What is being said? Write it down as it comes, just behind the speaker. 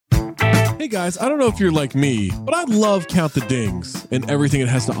Hey guys, I don't know if you're like me, but I love Count the Dings and everything it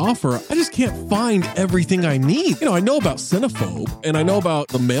has to offer. I just can't find everything I need. I know about Cinephobe, and I know about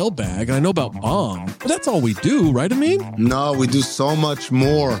the mailbag, and I know about Bomb, but that's all we do, right, Amin? No, we do so much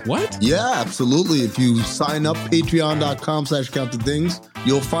more. What? Yeah, absolutely. If you sign up, patreon.com/countthedings,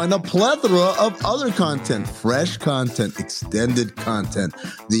 you'll find a plethora of other content, fresh content, extended content,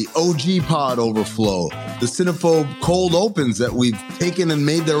 the OG pod overflow, the Cinephobe cold opens that we've taken and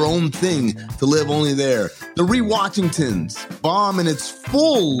made their own thing to live only there, the Rewatchingtons, Bomb in its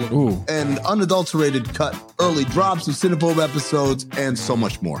full and unadulterated cut, early drops of Cinephobe episodes, and so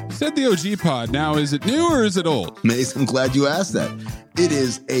much more. Said the OG pod. Now, is it new or is it old? Mace, I'm glad you asked that. It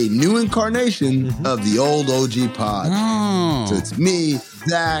is a new incarnation of the old OG pod. Oh. So it's me,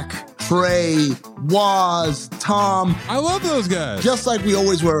 Zach, Trey, Waz, Tom. I love those guys. Just like we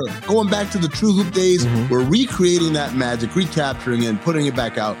always were. Going back to the True Hoop days, we're recreating that magic, recapturing it, and putting it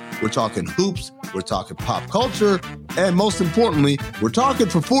back out. We're talking hoops, we're talking pop culture, and most importantly, we're talking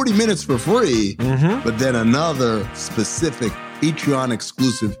for 40 minutes for free, but then another specific Patreon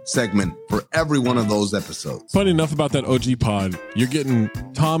exclusive segment for every one of those episodes. Funny enough about that OG pod, you're getting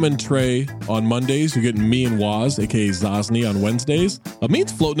Tom and Trey on Mondays. You're getting me and Waz, aka Zosny, on Wednesdays.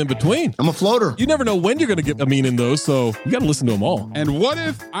 Amin's floating in between. I'm a floater. You never know when you're going to get Amin in those, so you got to listen to them all. And what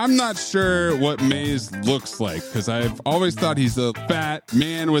if I'm not sure what Maze looks like? Because I've always thought he's a fat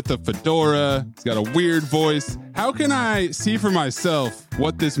man with a fedora. He's got a weird voice. How can I see for myself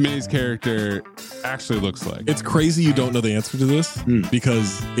what this Maze character actually looks like? It's crazy you don't know the answer to this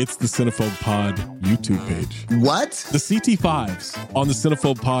because it's the Cinephobe Pod YouTube page. What? The CT5s on the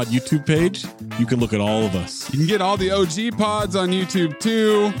Cinephobe Pod YouTube page, you can look at all of us. You can get all the OG pods on YouTube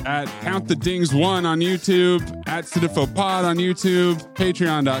too, at Count the Dings 1 on YouTube, at Cinephobe Pod on YouTube,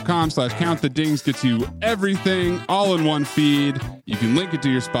 patreon.com/Count the Dings gets you everything all in one feed. You can link it to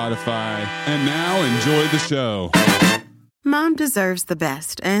your Spotify. And now enjoy the show. Mom deserves the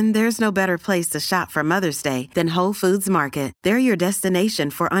best, and there's no better place to shop for Mother's Day than Whole Foods Market. They're your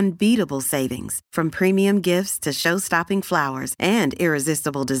destination for unbeatable savings, from premium gifts to show-stopping flowers and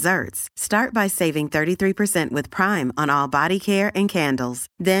irresistible desserts. Start by saving 33% with Prime on all body care and candles.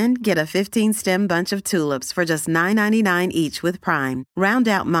 Then get a 15-stem bunch of tulips for just $9.99 each with Prime. Round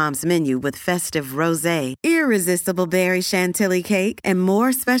out Mom's menu with festive rosé, irresistible berry chantilly cake, and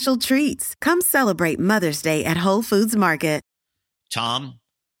more special treats. Come celebrate Mother's Day at Whole Foods Market. Tom,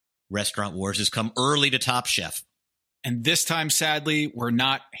 Restaurant Wars has come early to Top Chef. And this time, sadly, we're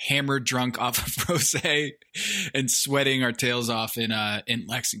not hammered drunk off of rosé and sweating our tails off in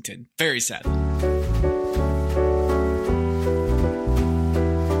Lexington. Very sad.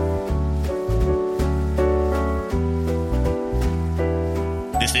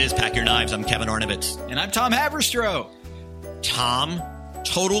 This is Pack Your Knives. I'm Kevin Arnovitz. And I'm Tom Haberstroh. Tom,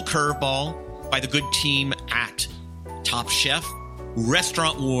 total curveball by the good team at Top Chef.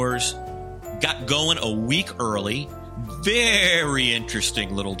 Restaurant Wars got going a week early. Very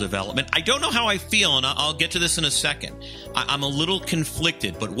interesting little development. I don't know how I feel, and I'll get to this in a second. I'm a little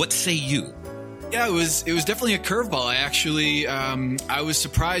conflicted, but what say you? Yeah, it was definitely a curveball. I actually I was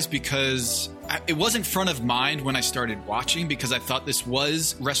surprised because it wasn't front of mind when I started watching, because I thought this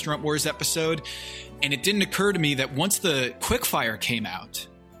was Restaurant Wars episode, and it didn't occur to me that once the quickfire came out,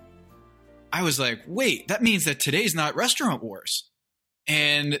 I was like, wait, that means that today's not Restaurant Wars.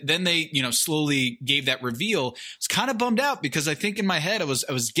 And then they, slowly gave that reveal. I was kind of bummed out because I think in my head I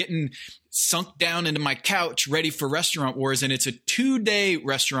was getting sunk down into my couch ready for Restaurant Wars, and it's a 2-day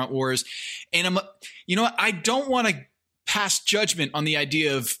Restaurant Wars. And I don't want to pass judgment on the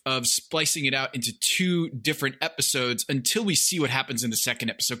idea of splicing it out into 2 different episodes until we see what happens in the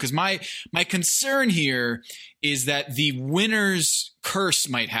second episode. Because my concern here is that the winner's curse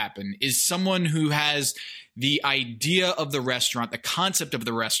might happen, is someone who has the idea of the restaurant, the concept of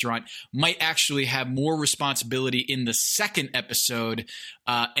the restaurant, might actually have more responsibility in the second episode.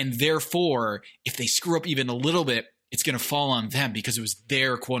 And therefore, if they screw up even a little bit, it's going to fall on them because it was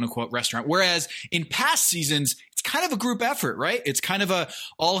their quote unquote restaurant. Whereas in past seasons, it's kind of a group effort, right? It's kind of a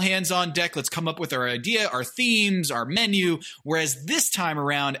all hands on deck. Let's come up with our idea, our themes, our menu. Whereas this time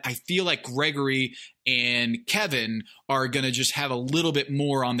around, I feel like Gregory and Kevin are going to just have a little bit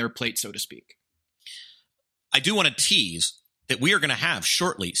more on their plate, so to speak. I do want to tease that we are going to have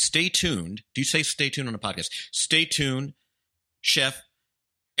shortly. Stay tuned. Do you say stay tuned on a podcast? Stay tuned. Chef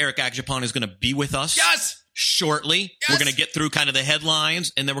Eric Agyapong is going to be with us. Yes! Shortly. Yes! We're going to get through kind of the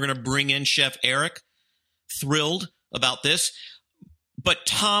headlines, and then we're going to bring in Chef Eric. Thrilled about this. But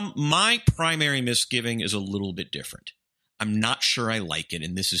Tom, my primary misgiving is a little bit different. I'm not sure I like it,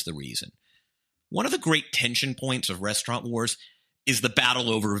 and this is the reason. One of the great tension points of Restaurant Wars is the battle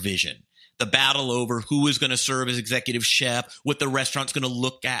over vision. the battle over who is going to serve as executive chef, what the restaurant's going to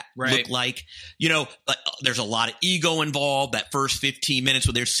look like. There's a lot of ego involved. That first 15 minutes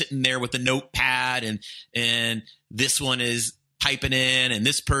where they're sitting there with a notepad and this one is piping in and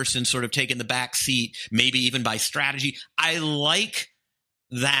this person sort of taking the back seat, maybe even by strategy. I like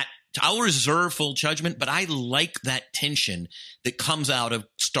that. I'll reserve full judgment, but I like that tension that comes out of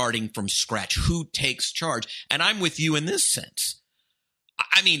starting from scratch. Who takes charge? And I'm with you in this sense.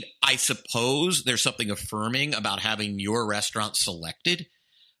 I mean, I suppose there's something affirming about having your restaurant selected.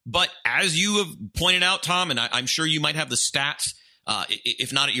 But as you have pointed out, Tom, and I'm sure you might have the stats,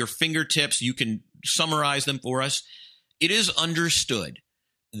 if not at your fingertips, you can summarize them for us. It is understood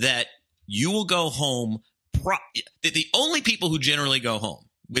that you will go home. The only people who generally go home,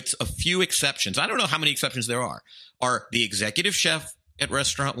 with a few exceptions, I don't know how many exceptions there are the executive chef at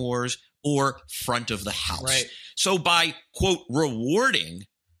Restaurant Wars or front of the house. Right. So by, quote, rewarding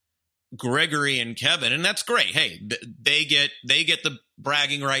Gregory and Kevin, and that's great. Hey, they get the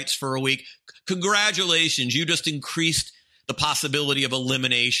bragging rights for a week. Congratulations. You just increased the possibility of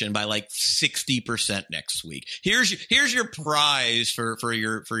elimination by like 60% next week. Here's your prize for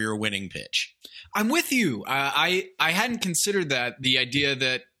your winning pitch. I'm with you. I hadn't considered that, the idea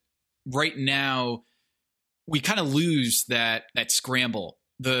that right now we kind of lose that scramble,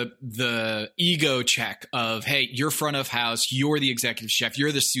 the ego check of, hey, you're front of house, you're the executive chef,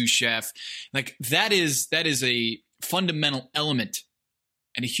 you're the sous chef. Like that is a fundamental element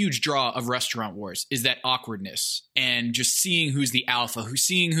and a huge draw of Restaurant Wars, is that awkwardness and just seeing who's the alpha,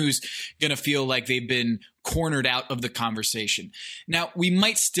 seeing who's going to feel like they've been cornered out of the conversation. Now, we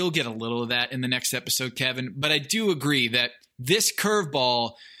might still get a little of that in the next episode, Kevin, but I do agree that this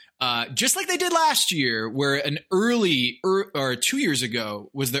curveball, just like they did last year, where an early, or 2 years ago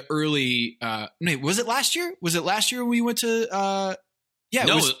was the early, was it last year? Was it last year when we went to,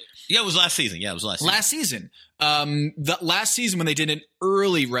 it was last season. Yeah, it was last season. The last season when they did an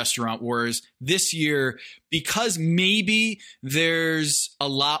early Restaurant Wars. This year, because maybe there's a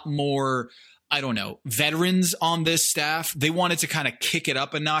lot more, I don't know, veterans on this staff, they wanted to kind of kick it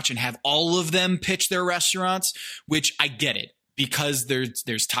up a notch and have all of them pitch their restaurants, which I get it, because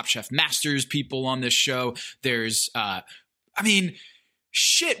there's Top Chef Masters people on this show. There's,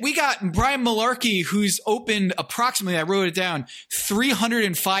 we got Brian Malarkey, who's opened approximately, I wrote it down,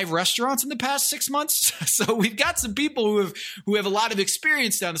 305 restaurants in the past 6 months. So we've got some people who have a lot of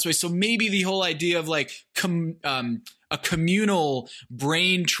experience down this way. So maybe the whole idea of like a communal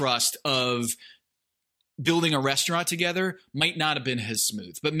brain trust of building a restaurant together might not have been as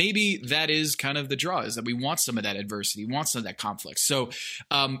smooth. But maybe that is kind of the draw, is that we want some of that adversity, we want some of that conflict. So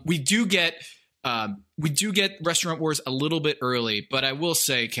we do get Restaurant Wars a little bit early, but I will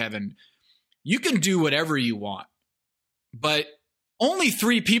say, Kevin, you can do whatever you want, but only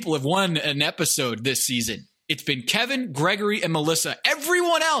 3 people have won an episode this season. It's been Kevin, Gregory, and Melissa.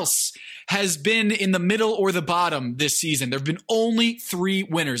 Everyone else has been in the middle or the bottom this season. There have been only 3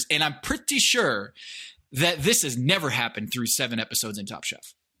 winners, and I'm pretty sure that this has never happened through 7 episodes in Top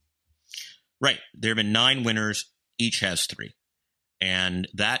Chef. Right. There have been 9 winners. Each has 3. And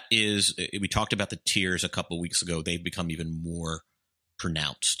that is, we talked about the tiers a couple of weeks ago. They've become even more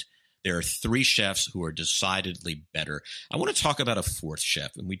pronounced. There are 3 chefs who are decidedly better. I want to talk about a 4th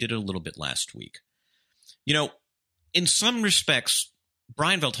chef, and we did it a little bit last week. You know, in some respects,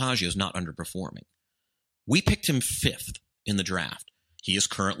 Brian Voltaggio is not underperforming. We picked him 5th in the draft. He is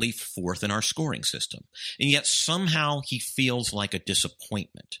currently 4th in our scoring system. And yet somehow he feels like a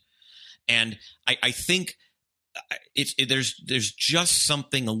disappointment. And I think there's just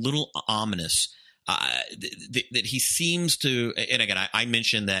something a little ominous that he seems to. And again, I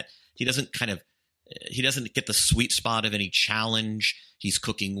mentioned that he doesn't get the sweet spot of any challenge. He's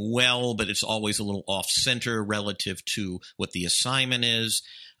cooking well, but it's always a little off center relative to what the assignment is.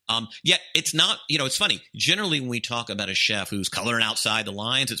 Yet it's not, it's funny. Generally, when we talk about a chef who's coloring outside the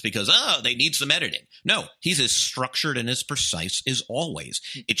lines, it's because, they need some editing. No, he's as structured and as precise as always.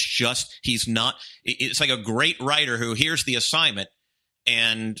 It's just, it's like a great writer who hears the assignment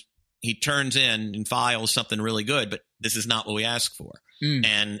and he turns in and files something really good, but this is not what we ask for.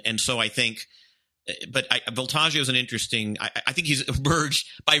 And so I think, Voltaggio is an interesting, I think he's emerged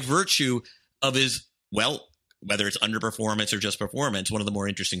by virtue of his, whether it's underperformance or just performance, one of the more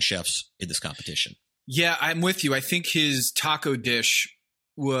interesting chefs in this competition. Yeah, I'm with you. I think his taco dish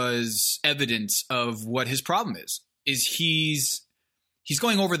was evidence of what his problem is he's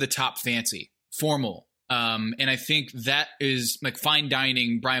going over the top, fancy, formal. And I think that is like fine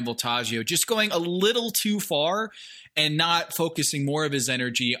dining Brian Voltaggio, just going a little too far and not focusing more of his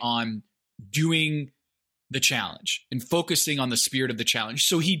energy on doing the challenge and focusing on the spirit of the challenge.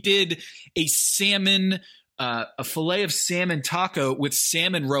 So he did a fillet of salmon taco with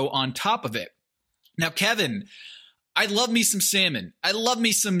salmon roe on top of it. Now, Kevin, I love me some salmon. I love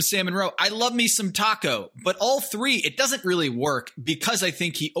me some salmon roe. I love me some taco. But all three, it doesn't really work because I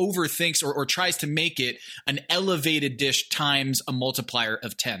think he overthinks or tries to make it an elevated dish times a multiplier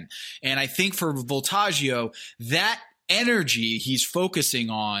of 10. And I think for Voltaggio, that energy he's focusing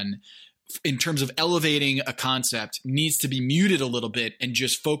on in terms of elevating a concept needs to be muted a little bit and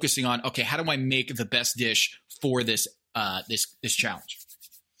just focusing on, okay, how do I make the best dish for this challenge?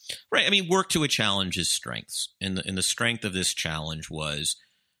 Right. I mean, work to a challenge is strengths. And the strength of this challenge was,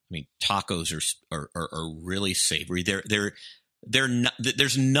 I mean, tacos are really savory. They're not,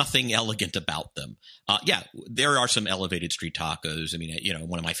 there's nothing elegant about them. Yeah, there are some elevated street tacos. I mean,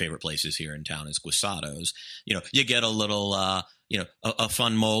 one of my favorite places here in town is Guisado's. You get a little, a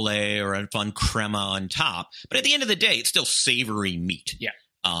fun mole or a fun crema on top. But at the end of the day, it's still savory meat. Yeah.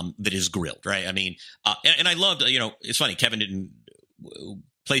 That is grilled, right? I mean, and I loved, it's funny, Kevin didn't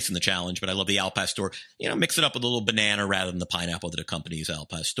place in the challenge, but I love the Al Pastor. Mix it up with a little banana rather than the pineapple that accompanies Al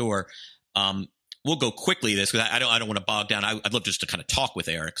Pastor. We'll go quickly this because I don't want to bog down. I'd love just to kind of talk with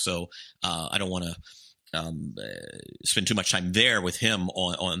Eric, so I don't want to spend too much time there with him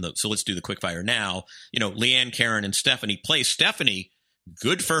on the. So let's do the quick fire now. Leanne, Karen, and Stephanie play. Stephanie,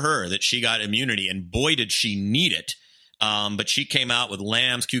 good for her that she got immunity, and boy did she need it. But she came out with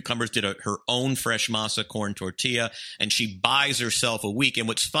lambs, cucumbers, did her own fresh masa corn tortilla, and she buys herself a week. And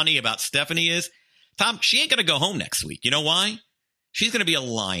what's funny about Stephanie is, Tom, she ain't going to go home next week. You know why? She's going to be a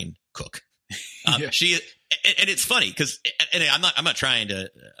line cook. Yeah. And it's funny because I'm not trying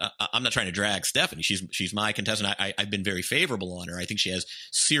to drag Stephanie. She's my contestant. I've been very favorable on her. I think she has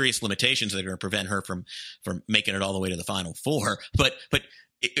serious limitations that are going to prevent her from making it all the way to the Final Four. But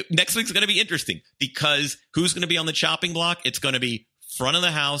next week's going to be interesting because who's going to be on the chopping block? It's going to be front of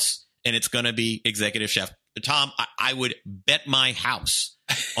the house and it's going to be executive chef. Tom, I would bet my house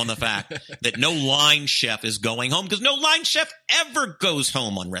on the fact that no line chef is going home because no line chef ever goes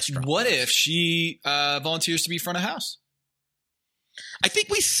home on restaurant. What if she volunteers to be front of house? I think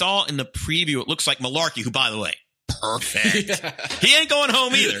we saw in the preview, it looks like Malarkey, who, by the way, perfect. Yeah. He ain't going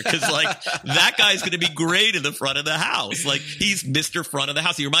home either because, that guy's going to be great in the front of the house. He's Mr. Front of the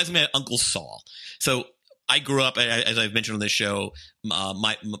House. He reminds me of Uncle Saul. So I grew up, as I've mentioned on this show,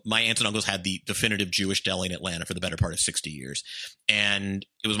 my aunts and uncles had the definitive Jewish deli in Atlanta for the better part of 60 years. And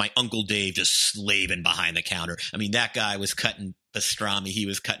it was my Uncle Dave just slaving behind the counter. I mean, that guy was cutting pastrami. He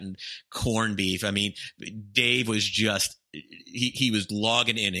was cutting corned beef. I mean, Dave was just he was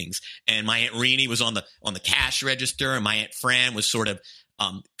logging innings. And my Aunt Renee was on the cash register, and my Aunt Fran was sort of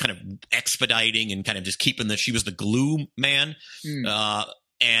kind of expediting and kind of just keeping she was the glue man.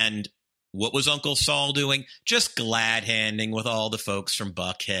 And what was Uncle Saul doing? Just glad handing with all the folks from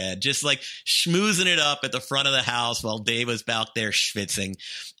Buckhead, just schmoozing it up at the front of the house while Dave was out there schwitzing.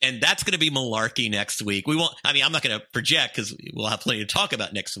 And that's going to be Malarkey next week. I'm not going to project because we'll have plenty to talk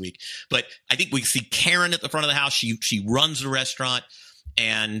about next week. But I think we see Karen at the front of the house. She runs the restaurant.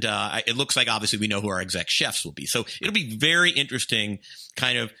 And it looks like, obviously, we know who our exec chefs will be. So it'll be very interesting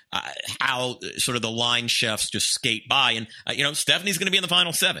kind of how sort of the line chefs just skate by. And, Stephanie's going to be in the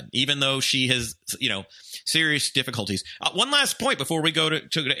final 7, even though she has, serious difficulties. One last point before we go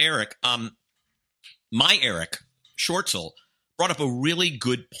to Eric. My Eric Schwartzel brought up a really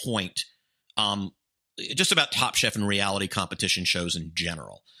good point just about Top Chef and reality competition shows in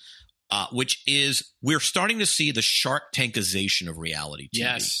general. Which is we're starting to see the Shark Tankization of reality TV.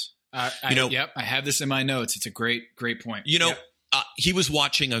 Yes. Yep. I have this in my notes. It's a great point. Yep. He was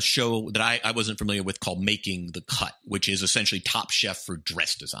watching a show that I wasn't familiar with called Making the Cut, which is essentially Top Chef for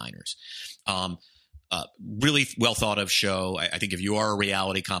dress designers. Really well thought of show. I think if you are a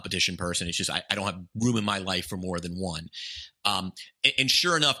reality competition person, it's just I don't have room in my life for more than one. And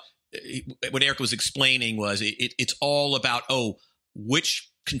sure enough, what Eric was explaining was it's all about, which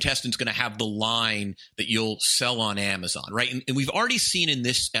contestant's going to have the line that you'll sell on Amazon, right? And we've already seen in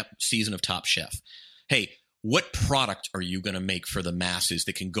this season of Top Chef, hey, what product are you going to make for the masses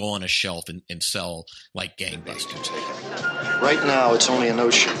that can go on a shelf and sell like gangbusters? Right now, it's only a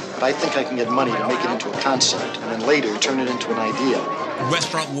notion, but I think I can get money to make it into a concept and then later turn it into an idea.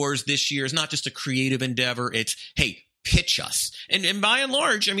 Restaurant Wars this year is not just a creative endeavor. It's, hey, pitch us. And by and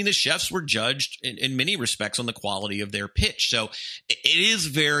large, I mean, the chefs were judged in many respects on the quality of their pitch. So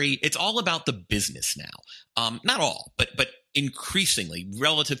it's all about the business now. Not all, but increasingly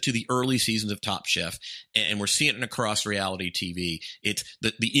relative to the early seasons of Top Chef. And we're seeing it across reality TV. It's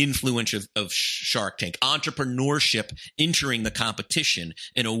the influence of Shark Tank, entrepreneurship entering the competition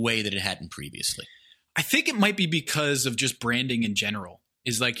in a way that it hadn't previously. I think it might be because of just branding in general.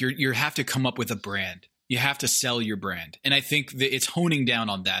 Is like you have to come up with a brand. You have to sell your brand. And I think that it's honing down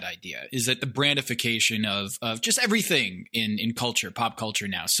on that idea, is that the brandification of just everything in culture, pop culture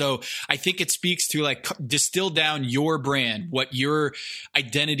now. So I think it speaks to like distill down your brand, what your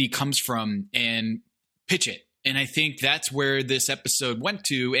identity comes from, and pitch it. And I think that's where this episode went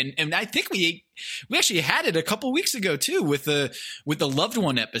to. And I think we actually had it a couple weeks ago too with the Loved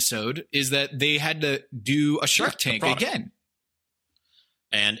One episode, is that they had to do a Shark Tank again.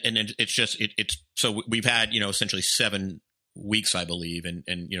 And it's so we've had, essentially 7 weeks, I believe, and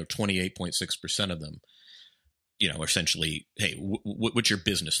 28.6% of them, are essentially, hey, what's your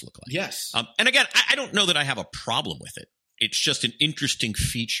business look like? Yes. And again, I don't know that I have a problem with it. It's just an interesting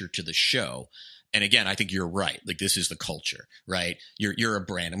feature to the show. And again, I think you're right. Like, this is the culture, right? You're a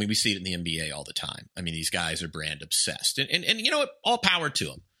brand. I mean, we see it in the NBA all the time. I mean, these guys are brand obsessed, and you know what? All power to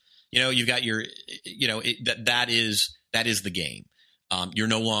them. You've got your, that is the game. You're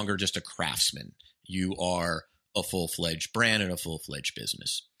no longer just a craftsman. You are a full-fledged brand and a full-fledged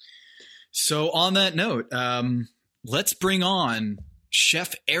business. So on that note, let's bring on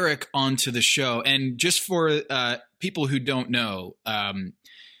Chef Eric onto the show. And just for people who don't know,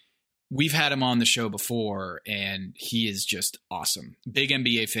 we've had him on the show before, and he is just awesome. Big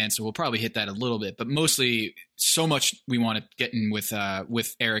NBA fan, so we'll probably hit that a little bit, but mostly so much we want to get in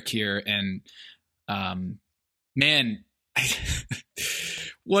with Eric here. And man,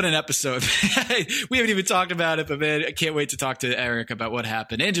 what an episode. We haven't even talked about it, but man, I can't wait to talk to Eric about what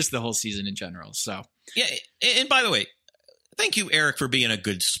happened and just the whole season in general. So yeah, and by the way, thank you, Eric, for being a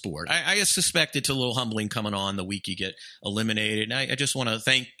good sport. I suspect it's a little humbling coming on the week you get eliminated. And I just want to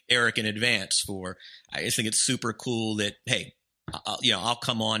thank Eric in advance for, I just think it's super cool that, hey, I'll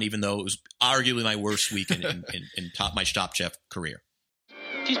come on even though it was arguably my worst week in my Top Chef career.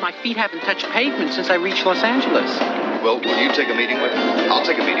 Geez, my feet haven't touched pavement since I reached Los Angeles. Well, will you take a meeting with me? I'll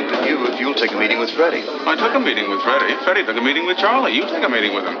take a meeting with you if you'll take a meeting with Freddie. I took a meeting with Freddie. Freddie took a meeting with Charlie. You take a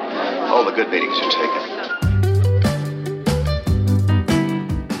meeting with him. All the good meetings are taken.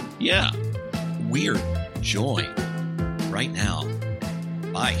 Yeah, we're joined right now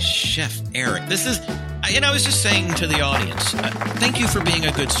by Chef Eric. This is, and I was just saying to the audience, thank you for being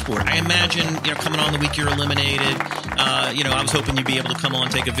a good sport. I imagine, coming on the week you're eliminated, I was hoping you'd be able to come on,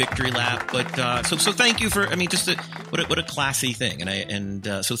 take a victory lap. But so thank you for, what a classy thing. And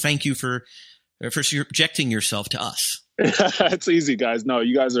so thank you for subjecting yourself to us. It's easy, guys. No,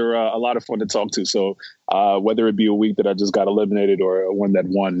 you guys are a lot of fun to talk to. So whether it be a week that I just got eliminated or one that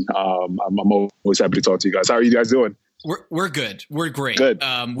won, I'm always happy to talk to you guys. How are you guys doing? We're good. We're great. Good.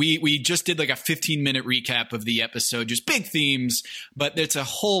 We just did like a 15-minute recap of the episode, just big themes, but it's a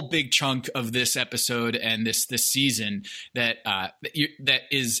whole big chunk of this episode and this season that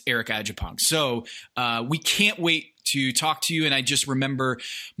is Eric Ajapong. So we can't wait to talk to you. And I just remember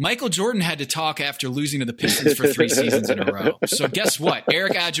Michael Jordan had to talk after losing to the Pistons for 3 seasons in a row. So guess what?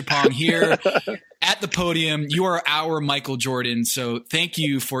 Eric Ajapong here at the podium. You are our Michael Jordan. So thank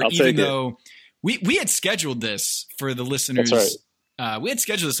you for, even though we had scheduled this for the listeners. That's right. We had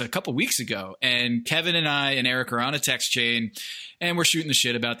scheduled this a couple weeks ago, and Kevin and I and Eric are on a text chain, and we're shooting the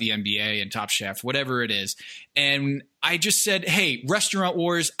shit about the NBA and Top Chef, whatever it is. And I just said, hey, Restaurant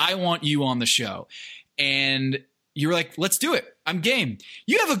Wars, I want you on the show. And you were like, let's do it. I'm game.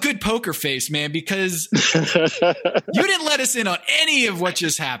 You have a good poker face, man, because you didn't let us in on any of what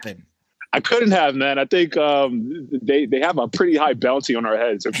just happened. I couldn't have, man. I think they have a pretty high bounty on our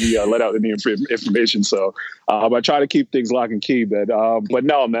heads if we let out any information. So I try to keep things lock and key. But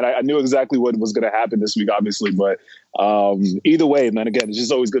no, man, I knew exactly what was going to happen this week, obviously. But either way, man, again, it's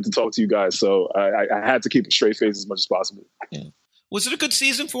just always good to talk to you guys. So I had to keep a straight face as much as possible. Yeah. Was it a good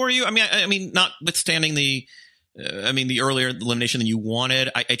season for you? I mean, notwithstanding the earlier elimination than you wanted.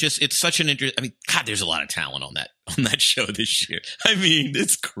 It's such an interest. God, there's a lot of talent on that show this year.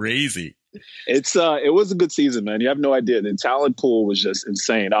 It's crazy. It was a good season, man. You have no idea. The talent pool was just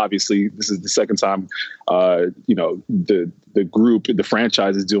insane. Obviously, this is the second time, the group, the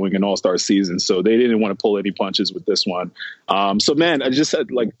franchise is doing an all-star season. So they didn't want to pull any punches with this one. So man, I just said,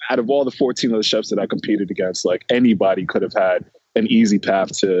 out of all the 14 other chefs that I competed against, anybody could have had an easy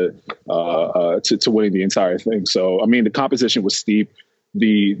path to winning the entire thing. So, the competition was steep.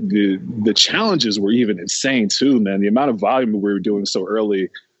 The challenges were even insane too, man. The amount of volume we were doing so early.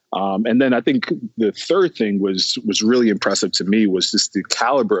 And then I think the third thing was really impressive to me was just the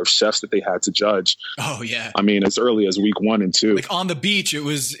caliber of chefs that they had to judge. Oh yeah. As early as week 1 and 2. On the beach, it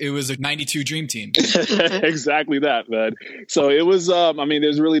was a 92 dream team. Exactly that, man. So it was,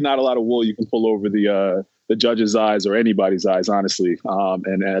 there's really not a lot of wool you can pull over the the judge's eyes or anybody's eyes, honestly.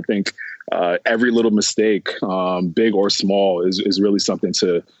 And I think every little mistake, big or small, is really something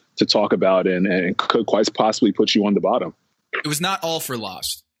to talk about and could quite possibly put you on the bottom. It was not all for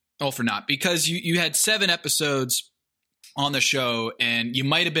naught, because you had 7 episodes on the show, and you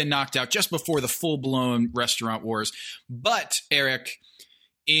might have been knocked out just before the full-blown Restaurant Wars. But, Eric,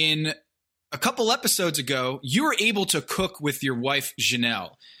 in a couple episodes ago, you were able to cook with your wife,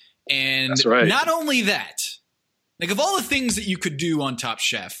 Janelle. And that's right. Not only that, like, of all the things that you could do on Top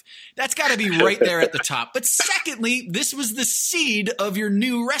Chef, that's got to be right there at the top. But secondly, this was the seed of your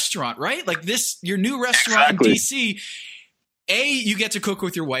new restaurant, right? Like your new restaurant in DC. A, you get to cook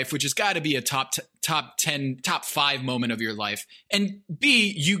with your wife, which has got to be a top 10, top 5 moment of your life. And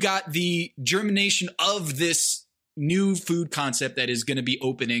B, you got the germination of this new food concept that is going to be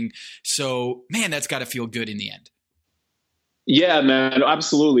opening. So, man, that's got to feel good in the end. Yeah, man,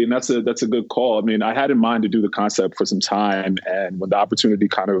 absolutely. And that's a good call. I mean, I had in mind to do the concept for some time. And when the opportunity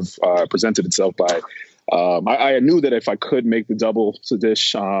kind of presented itself I knew that if I could make the double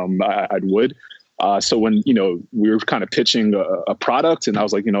dish, I would. So when, we were kind of pitching a product, and I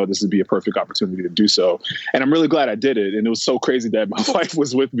was like, this would be a perfect opportunity to do so. And I'm really glad I did it. And it was so crazy that my wife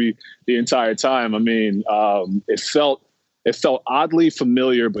was with me the entire time. I mean, it felt oddly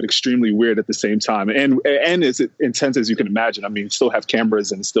familiar, but extremely weird at the same time. And as intense as you can imagine. I mean, still have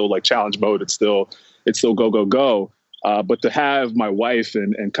cameras and still like challenge mode. It's still go. But to have my wife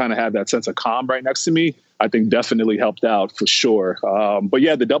and kind of have that sense of calm right next to me, I think definitely helped out for sure. But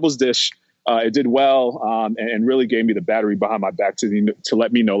yeah, the doubles dish, it did well, and really gave me the battery behind my back to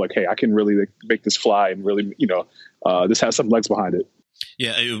let me know, like, hey, I can really make this fly, and really, this has some legs behind it.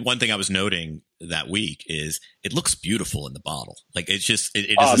 Yeah, one thing I was noting that week is it looks beautiful in the bottle. Like, it's just,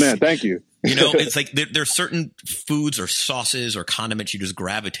 man, thank you. It's like there's certain foods or sauces or condiments you just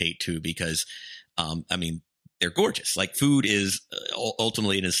gravitate to because, they're gorgeous. Like, food is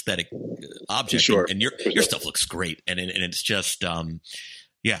ultimately an aesthetic object, sure. and your stuff looks great, and it's just,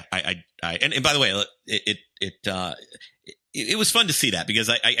 yeah. And by the way, it was fun to see that, because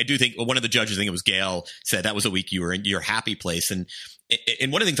I do think one of the judges, I think it was Gail, said that was a week you were in your happy place, and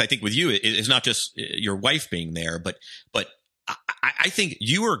one of the things I think with you is not just your wife being there, but I think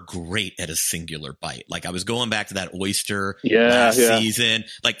you were great at a singular bite. Like, I was going back to that oyster last season,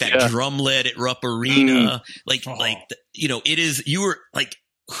 like that drumlet at Rupp Arena. It is, you were like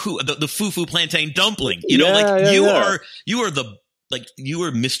the fufu plantain dumpling, you are the, like, you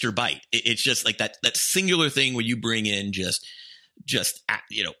were Mr. Bite. It's just like that singular thing where you bring in just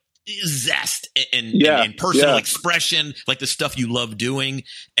zest and personal expression, like the stuff you love doing.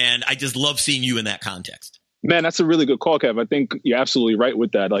 And I just love seeing you in that context. Man, that's a really good call, Kev. I think you're absolutely right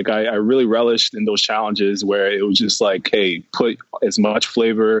with that. Like, I really relished in those challenges where it was just like, hey, put as much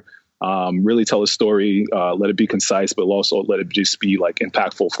flavor, really tell a story, let it be concise, but also let it just be like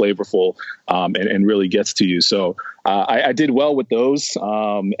impactful, flavorful, and really gets to you. So I did well with those,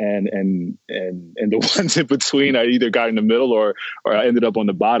 and the ones in between, I either got in the middle or I ended up on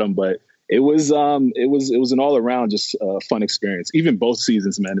the bottom. But it was an all around just fun experience. Even both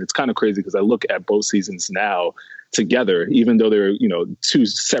seasons, man. It's kind of crazy because I look at both seasons now together, even though they're, two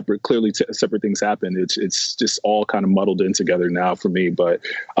clearly separate things happen. It's just all kind of muddled in together now for me. But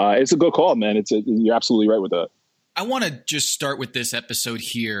it's a good call, man. You're absolutely right with that. I want to just start with this episode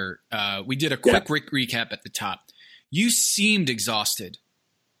here. We did a quick recap at the top. You seemed exhausted.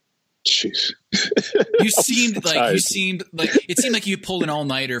 Jeez. It seemed like you pulled an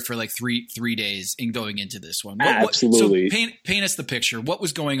all-nighter for like three days in going into this one. Absolutely. So paint us the picture. What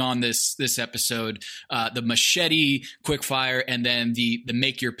was going on this episode? The machete quickfire, and then the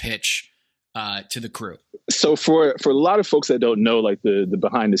make your pitch to the crew. So for a lot of folks that don't know, like the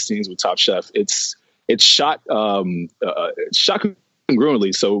behind the scenes with Top Chef, it's shot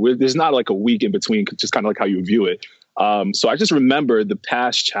congruently. So there's not like a week in between, just kind of like how you view it. So I just remember the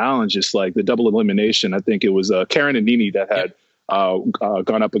past challenges, like the double elimination. I think it was Karen and Nene that had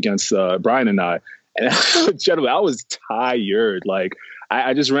gone up against Brian and I. And generally, I was tired. Like,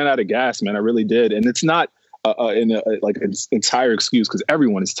 I just ran out of gas, man. I really did. And it's not an entire excuse, because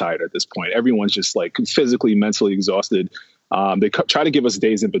everyone is tired at this point. Everyone's just like physically, mentally exhausted. They try to give us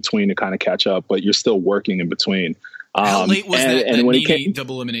days in between to kind of catch up, but you're still working in between. How late was that Nene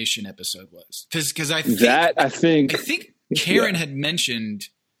double elimination episode was? Because I think Karen had mentioned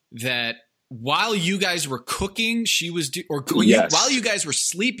that while you guys were cooking, she was while you guys were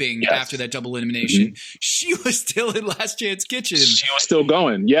sleeping after that double elimination, she was still in Last Chance Kitchen. She was still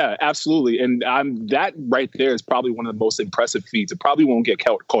going. Yeah, absolutely. And that right there is probably one of the most impressive feats. It probably won't get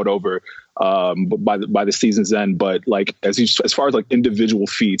caught over by the season's end. But like as far as like individual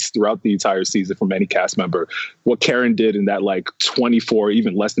feats throughout the entire season from any cast member, what Karen did in that like 24,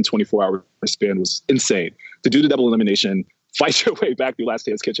 even less than 24-hour span was insane. To do the double elimination, fight your way back through Last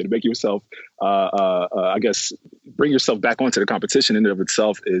Chance Kitchen, and make yourself, I guess, bring yourself back onto the competition in and of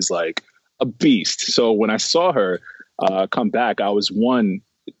itself is like a beast. So when I saw her come back, I was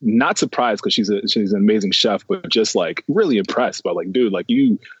not surprised because she's an amazing chef, but just like really impressed by like, dude, like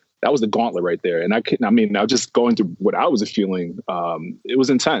that was the gauntlet right there. And I was just going through what I was feeling. It was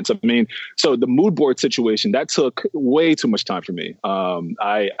intense. I mean, so the mood board situation, that took way too much time for me.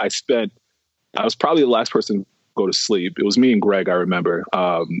 I was probably the last person go to sleep. It was me and Greg, I remember,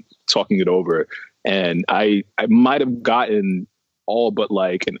 talking it over. And I might have gotten all but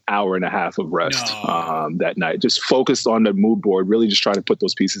like an hour and a half of rest that night. Just focused on the mood board, really just trying to put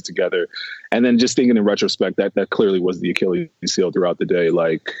those pieces together. And then just thinking in retrospect, that clearly was the Achilles heel throughout the day.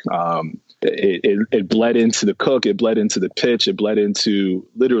 Like it bled into the cook, it bled into the pitch, it bled into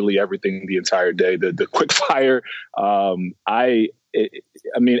literally everything the entire day. The quick fire.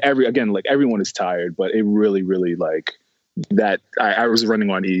 Everyone is tired, but it really, really like that. I was running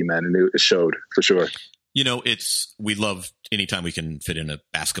on E, man, and it showed for sure. You know, we love anytime we can fit in a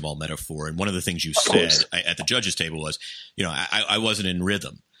basketball metaphor. And one of the things you said at the judges table was, you know, I wasn't in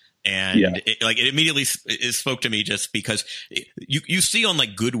rhythm. And it immediately spoke to me just because you see on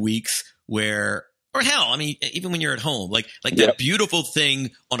like good weeks where, or hell, I mean, even when you're at home, like that beautiful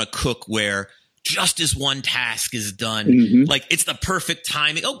thing on a cook where just as one task is done, like it's the perfect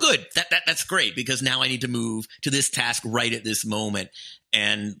timing. Oh, good. That's great because now I need to move to this task right at this moment.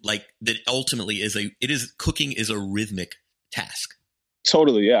 And like that ultimately cooking is a rhythmic task.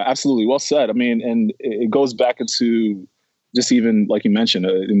 Totally. Yeah, absolutely. Well said. I mean, and it goes back into just even like you mentioned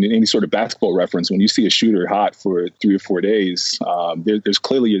in any sort of basketball reference, when you see a shooter hot for 3 or 4 days, there's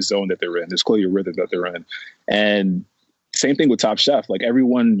clearly a zone that they're in. There's clearly a rhythm that they're in. And same thing with Top Chef. Like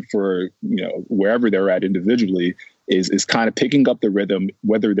everyone for, you know, wherever they're at individually is kind of picking up the rhythm,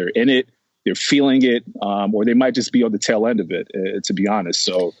 whether they're in it, they're feeling it, or they might just be on the tail end of it, to be honest.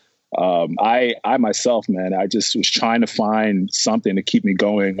 So I myself, man, I just was trying to find something to keep me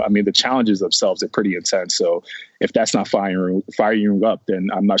going. I mean, the challenges themselves are pretty intense. So if that's not firing you up, then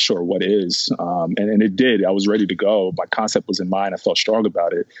I'm not sure what is. And it did. I was ready to go. My concept was in mind. I felt strong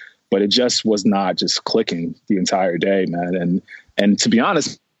about it. But it just was not just clicking the entire day, man. And to be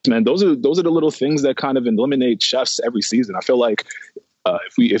honest, man, those are the little things that kind of eliminate chefs every season. I feel like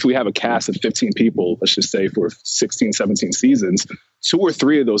if we have a cast of 15 people, let's just say for 16, 17 seasons, 2 or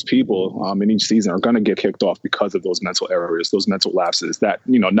 3 of those people in each season are going to get kicked off because of those mental errors, those mental lapses, that,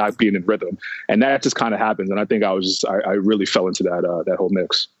 you know, not being in rhythm. And that just kind of happens. And I think I really fell into that whole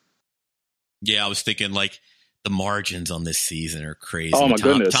mix. Yeah, I was thinking like, the margins on this season are crazy. Oh my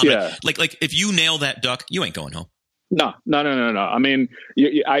goodness! Tom, yeah, like if you nail that duck, you ain't going home. No. I mean,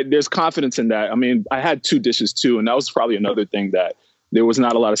 there's confidence in that. I mean, I had 2 dishes too, and that was probably another thing that there was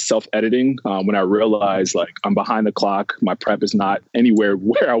not a lot of self-editing when I realized like I'm behind the clock. My prep is not anywhere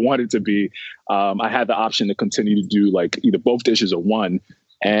where I want it to be. I had the option to continue to do like either both dishes or one,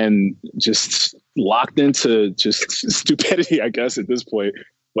 and just locked into just stupidity, I guess, at this point.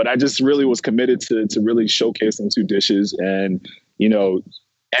 But I just really was committed to really showcasing 2 dishes. And, you know,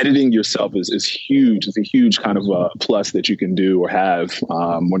 editing yourself is huge. It's a huge kind of plus that you can do or have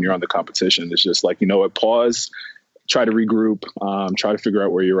when you're on the competition. It's just like, you know what, pause, try to regroup, try to figure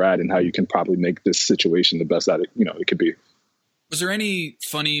out where you're at and how you can probably make this situation the best that it could be. Was there any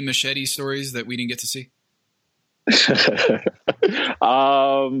funny machete stories that we didn't get to see?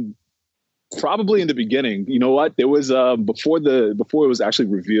 Probably in the beginning. You know what? There was before it was actually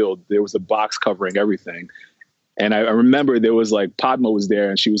revealed, there was a box covering everything, and I remember there was like Padma was there,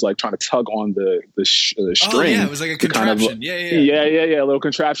 and she was like trying to tug on the string. Oh yeah, it was like a contraption. Kind of, yeah, a little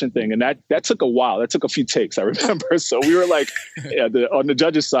contraption thing, and that took a while. That took a few takes, I remember. So we were like, on the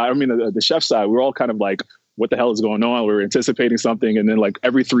judges' side, the chef's side, we were all kind of like, what the hell is going on? We were anticipating something, and then like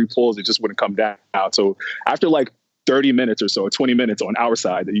every 3 pulls, it just wouldn't come down. So after like 30 minutes or so, 20 minutes on our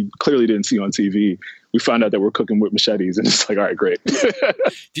side that you clearly didn't see on TV, we found out that we're cooking with machetes, and it's like, all right, great.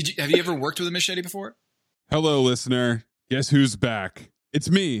 Have you ever worked with a machete before? Hello, listener. Guess who's back? It's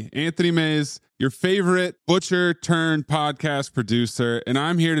me, Anthony Mays, your favorite butcher turned podcast producer, and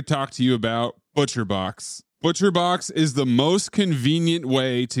I'm here to talk to you about ButcherBox. ButcherBox is the most convenient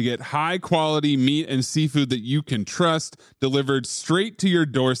way to get high quality meat and seafood that you can trust delivered straight to your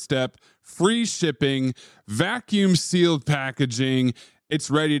doorstep, free shipping, vacuum sealed packaging. It's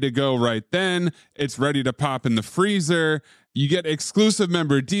ready to go right then. It's ready to pop in the freezer. You get exclusive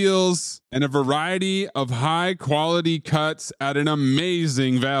member deals and a variety of high quality cuts at an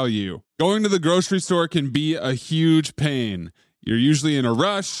amazing value. Going to the grocery store can be a huge pain. You're usually in a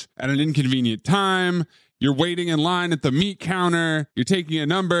rush at an inconvenient time. You're waiting in line at the meat counter. You're taking a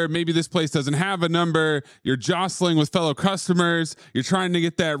number. Maybe this place doesn't have a number. You're jostling with fellow customers. You're trying to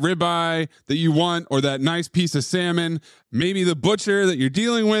get that ribeye that you want or that nice piece of salmon. Maybe the butcher that you're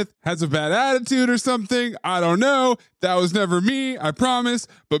dealing with has a bad attitude or something. I don't know. That was never me, I promise.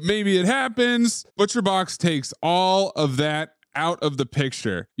 But maybe it happens. ButcherBox takes all of that out of the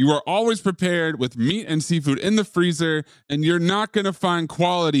picture. You are always prepared with meat and seafood in the freezer, and you're not going to find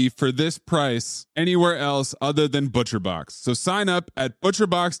quality for this price anywhere else other than ButcherBox. So sign up at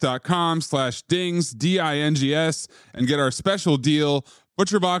butcherbox.com/dings, D-I-N-G-S, and get our special deal.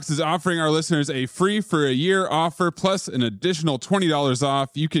 ButcherBox is offering our listeners a free for a year offer plus an additional $20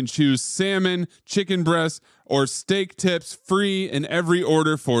 off. You can choose salmon, chicken breast, or steak tips free in every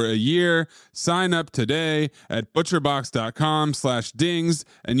order for a year. Sign up today at butcherbox.com/dings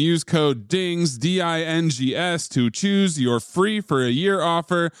and use code DINGS, D-I-N-G-S, to choose your free for a year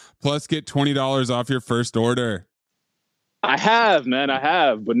offer plus get $20 off your first order. I have,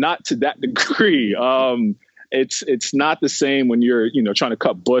 but not to that degree. It's not the same when you're, trying to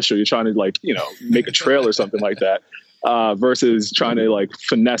cut bush or you're trying to make a trail or something like that, versus trying to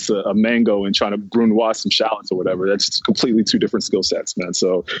finesse a mango and trying to brunoise some shallots or whatever. That's just completely two different skill sets, man.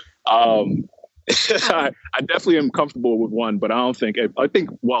 So, I definitely am comfortable with one, but I think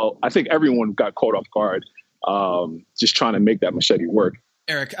everyone got caught off guard, just trying to make that machete work.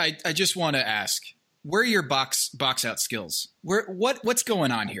 Eric, I just want to ask, where are your box out skills? What's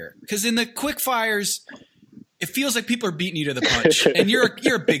going on here? Because in the quick fires, it feels like people are beating you to the punch, and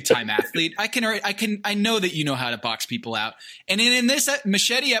you're a big time athlete. I know that you know how to box people out. And in this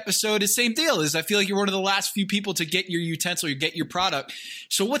machete episode, the same deal is I feel like you're one of the last few people to get your utensil, you get your product.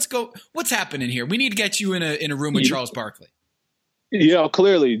 So what's happening here? We need to get you in a room with Charles Barkley. Yeah,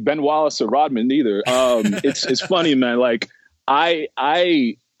 clearly Ben Wallace or Rodman neither. It's funny, man. I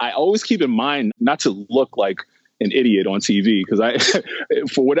always keep in mind not to look like an idiot on TV because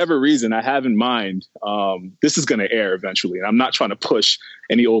for whatever reason, I have in mind this is going to air eventually, and I'm not trying to push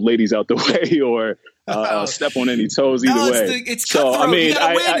any old ladies out the way or step on any toes either way. It's cutthroat. You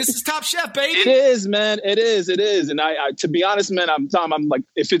gotta win. This is Top Chef, baby. It is, man. It is. And I to be honest, man, I'm like,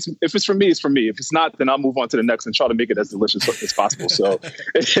 if it's for me, it's for me. If it's not, then I'll move on to the next and try to make it as delicious as possible. So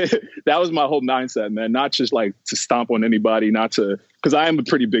that was my whole mindset, man. Not just to stomp on anybody, because I am a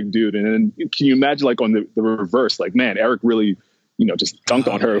pretty big dude. And then can you imagine on the reverse, man, Eric really, just dunked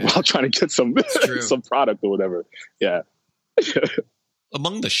on her while trying to get some product or whatever. Yeah.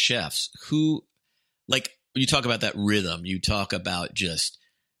 Among the chefs who, you talk about that rhythm, you talk about just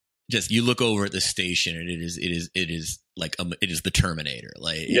you look over at the station and it is the Terminator.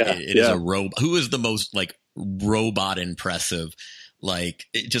 It is a robot. Who is the most robot impressive,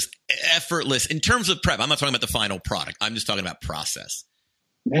 just effortless in terms of prep? I'm not talking about the final product. I'm just talking about process.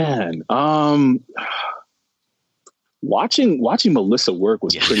 Man, watching Melissa work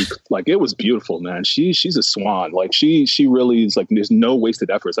was pretty it was beautiful, man. She's a swan. She really is there's no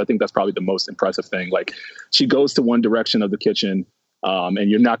wasted efforts. I think that's probably the most impressive thing. She goes to one direction of the kitchen, and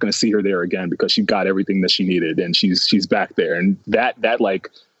you're not going to see her there again because she got everything that she needed and she's back there. And that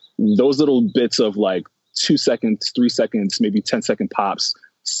those little bits of 2 seconds, 3 seconds, maybe 10-second pops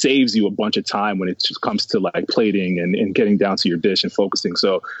saves you a bunch of time when it just comes to plating and getting down to your dish and focusing.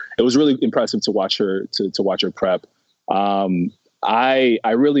 So it was really impressive to watch her watch her prep. I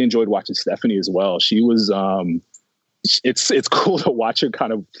really enjoyed watching Stephanie as well. She was, it's cool to watch her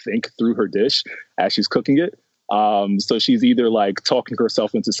kind of think through her dish as she's cooking it. So she's either talking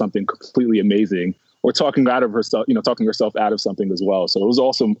herself into something completely amazing or talking herself out of something as well. So it was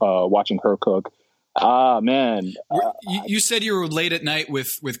awesome, watching her cook. Man. You said you were late at night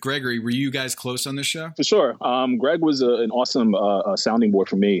with Gregory. Were you guys close on this show? For sure. Greg was an awesome, sounding board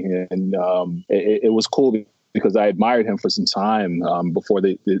for me. And, it was cool because I admired him for some time before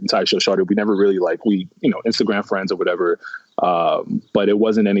the entire show started. We never really Instagram friends or whatever, but it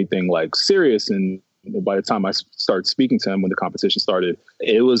wasn't anything serious. And by the time I started speaking to him when the competition started,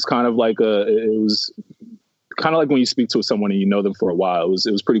 it was kind of like when you speak to someone and you know them for a while.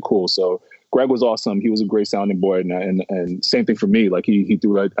 It was pretty cool. So Greg was awesome. He was a great sounding board, and same thing for me. He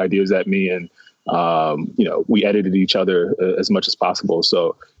threw ideas at me, and we edited each other as much as possible.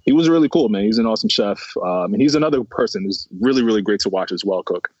 So he was really cool, man. He's an awesome chef. And he's another person who's really, really great to watch as well,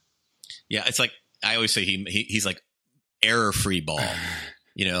 cook. Yeah, it's like I always say he's like error-free ball.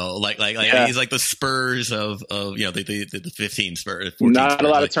 Yeah. He's like the Spurs of the 15 Spurs. Not Spurs. a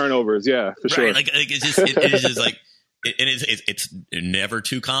lot of turnovers, yeah, for sure. Like it's just like it's never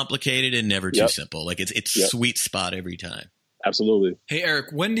too complicated and never too simple. Like it's sweet spot every time. Absolutely. Hey,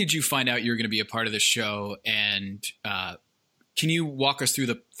 Eric, when did you find out you were going to be a part of this show? And can you walk us through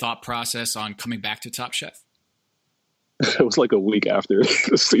the thought process on coming back to Top Chef? It was like a week after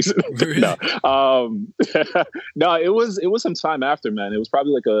the season. Really? No, it was some time after, man. It was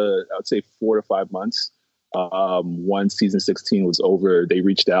probably like I would say 4 to 5 months. Once season 16 was over, they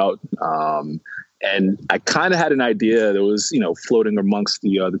reached out. And I kind of had an idea that was, floating amongst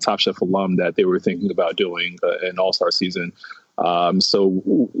the Top Chef alum that they were thinking about doing an all-star season.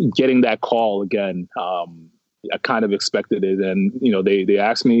 So getting that call again, I kind of expected it. And, they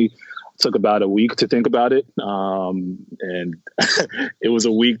asked me, took about a week to think about it. And it was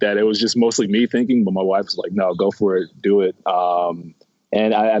a week that it was just mostly me thinking, but my wife was like, no, go for it, do it.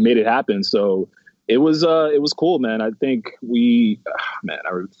 And I made it happen. So it was cool, man. I think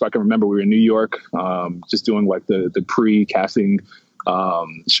if I can remember, we were in New York, just doing like the pre-casting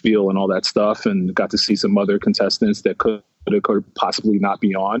spiel and all that stuff, and got to see some other contestants that could possibly not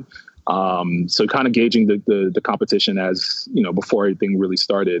be on. So kind of gauging the competition as, before everything really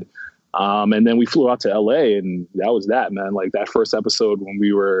started. And then we flew out to LA, and that was that, man. Like that first episode when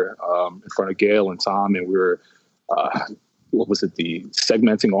we were in front of Gail and Tom, and we were, the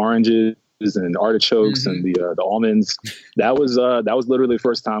segmenting oranges and artichokes and the almonds. That was literally the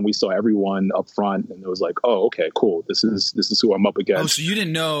first time we saw everyone up front, and it was like, oh, okay, cool. This is who I'm up against. Oh, so you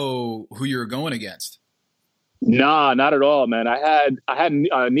didn't know who you were going against? Nah, not at all, man. I had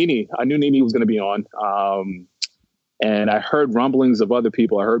Nini. I knew Nini was going to be on. And I heard rumblings of other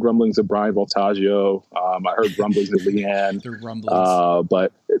people. I heard rumblings of Brian Voltaggio. I heard rumblings of Leanne. The rumblings.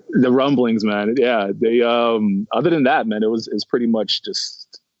 But the rumblings, man. Yeah. They, other than that, man, it was pretty much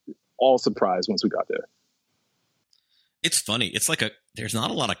just all surprise once we got there. It's funny. It's like there's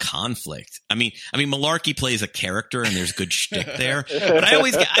not a lot of conflict. I mean, Malarkey plays a character and there's good shtick there. But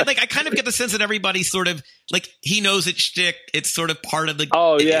I kind of get the sense that everybody's sort of like, he knows it's shtick. It's sort of part of the.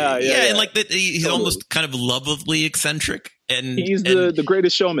 Oh yeah. And like that, he's totally. Almost kind of lovably eccentric. And he's the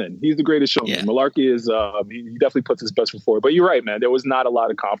greatest showman. He's the greatest showman. Yeah. Malarkey is, he definitely puts his best foot forward. But you're right, man. There was not a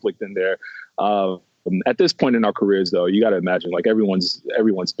lot of conflict in there. At this point in our careers, though, you got to imagine, like everyone's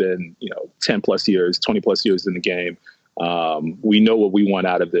been, 10 plus years, 20 plus years in the game. We know what we want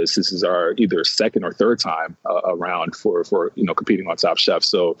out of this. This is our either second or third time around for competing on Top Chef.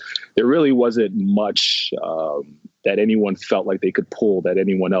 So there really wasn't much that anyone felt like they could pull that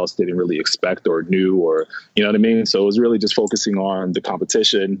anyone else didn't really expect or knew, or you know what I mean. So it was really just focusing on the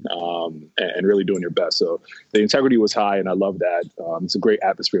competition and really doing your best. So the integrity was high, and I love that. It's a great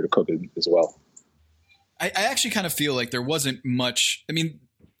atmosphere to cook in as well. I actually kind of feel like there wasn't much. I mean,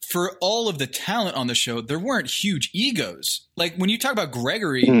 for all of the talent on the show, there weren't huge egos. Like when you talk about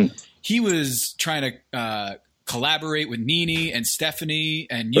Gregory, he was trying to collaborate with Nini and Stephanie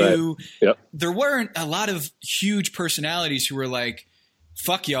and you. Right. Yep. There weren't a lot of huge personalities who were like,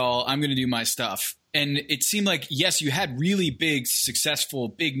 fuck y'all, I'm going to do my stuff. And it seemed like, yes, you had really big, successful,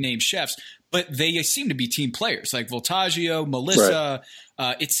 big name chefs, but they seemed to be team players like Voltaggio, Melissa.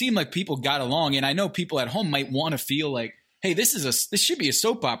 Right. It seemed like people got along. And I know people at home might want to feel like, hey, this should be a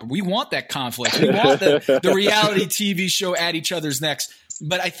soap opera. We want that conflict. We want the reality TV show at each other's necks.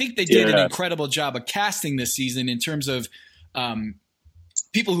 But I think they did an incredible job of casting this season in terms of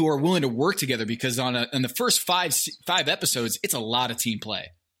people who are willing to work together, because on the first five episodes, it's a lot of team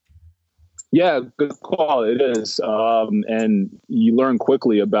play. Yeah, good call. It is. And you learn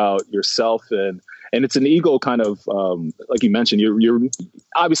quickly about yourself, and it's an ego kind of, like you mentioned, you're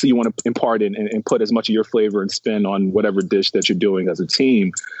obviously you want to impart and put as much of your flavor and spin on whatever dish that you're doing as a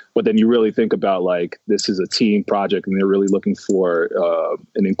team. But then you really think about like, this is a team project and they're really looking for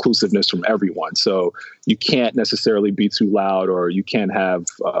an inclusiveness from everyone. So you can't necessarily be too loud, or you can't have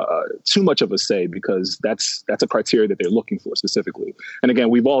too much of a say, because that's a criteria that they're looking for specifically. And again,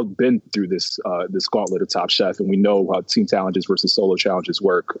 we've all been through this gauntlet of Top Chef, and we know how team challenges versus solo challenges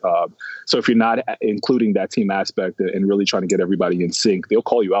work. So if you're not including that team aspect and really trying to get everybody in sync, they'll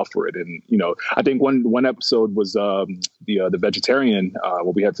call you out for it. And, I think one episode was the vegetarian,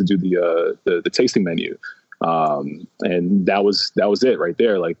 where we had to do the tasting menu. And that was it right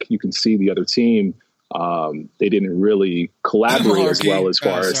there. Like you can see the other team they didn't really collaborate as well as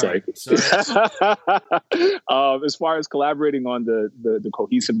far as as far as collaborating on the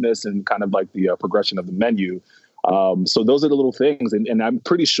cohesiveness and kind of like the progression of the menu. So those are the little things. And I'm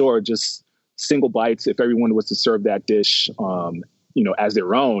pretty sure just single bites, if everyone was to serve that dish, as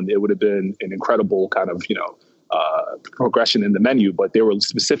their own, it would have been an incredible kind of, progression in the menu. But they were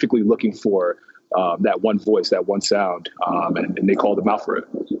specifically looking for that one voice, that one sound, and they called them out for it.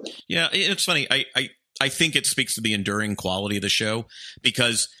 Yeah, it's funny. I think it speaks to the enduring quality of the show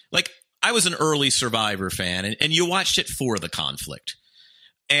because, like, I was an early Survivor fan, and you watched it for the conflict.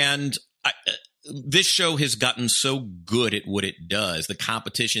 And this show has gotten so good at what it does. The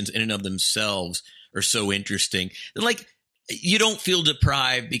competitions in and of themselves are so interesting. Like, you don't feel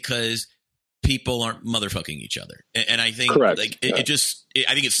deprived because people aren't motherfucking each other. And I think I think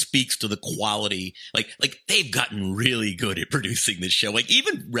it speaks to the quality. Like they've gotten really good at producing this show, like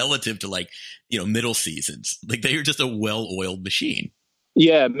even relative to middle seasons. Like they are just a well-oiled machine.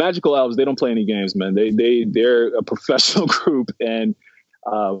 Yeah. Magical Elves, they don't play any games, man. They're a professional group, and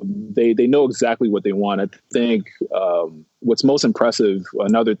they know exactly what they want. I think what's most impressive,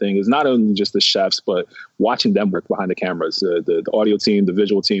 another thing, is not only just the chefs, but watching them work behind the cameras, the audio team, the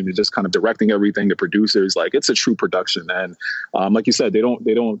visual team, they're just kind of directing everything, the producers. Like, it's a true production. And like you said, they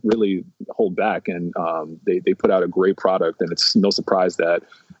don't really hold back, and they put out a great product. And it's no surprise that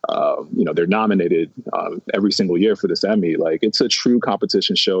they're nominated every single year for this Emmy. Like, it's a true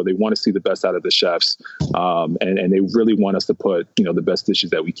competition show. They want to see the best out of the chefs, and they really want us to put the best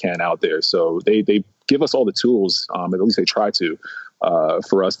dishes that we can out there. So they give us all the tools, at least they try to,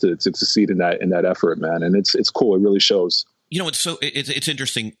 for us to succeed in that effort, man. And it's cool. It really shows. It's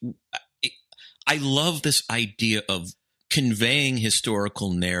interesting. I love this idea of conveying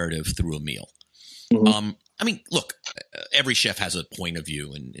historical narrative through a meal. Mm-hmm. I mean, look, every chef has a point of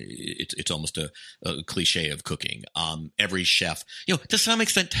view, and it's almost a cliche of cooking. Every chef, to some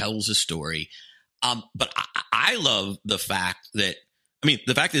extent tells a story. But I love the fact that,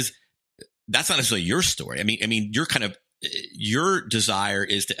 the fact is, that's not necessarily your story. I mean, your desire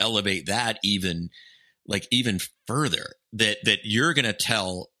is to elevate that even further, that you're going to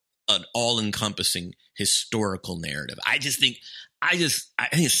tell an all-encompassing historical narrative. I think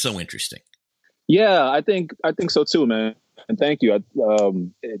it's so interesting. Yeah, I think so too, man. And thank you.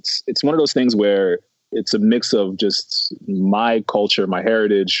 It's one of those things where it's a mix of just my culture, my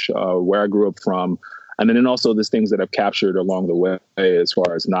heritage, where I grew up from, and then also there's things that I've captured along the way as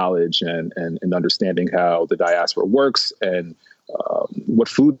far as knowledge and understanding how the diaspora works and what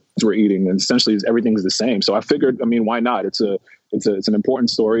foods we're eating. And essentially everything's the same. So I figured, why not? It's an important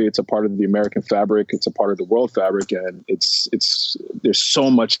story. It's a part of the American fabric. It's a part of the world fabric. And there's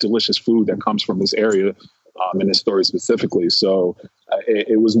so much delicious food that comes from this area, in this story specifically. So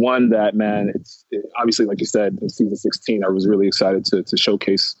it was one that, man, obviously, like you said, in season 16, I was really excited to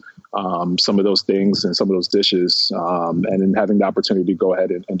showcase some of those things and some of those dishes. And then having the opportunity to go ahead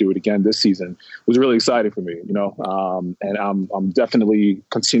and do it again this season was really exciting for me, and I'm definitely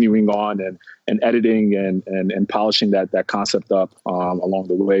continuing on and editing and polishing that concept up along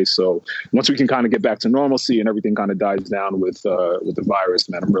the way. So once we can kind of get back to normalcy and everything kind of dies down with the virus,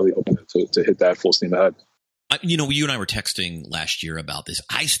 man, I'm really hoping to hit that full steam ahead. You and I were texting last year about this.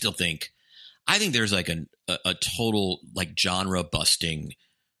 I think there's like a total like genre busting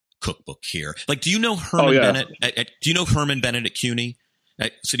cookbook here. Like, do you know Herman Bennett? Do you know Herman Bennett at CUNY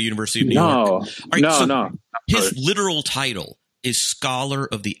at City University of New York? No. His literal title is Scholar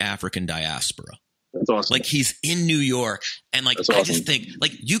of the African Diaspora. That's awesome. Like, he's in New York, and like I just think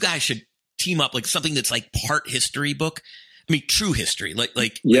like you guys should team up, like something that's like part history book. True history. Like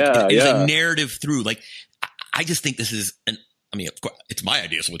it's a narrative through like. I just think this is of course, it's my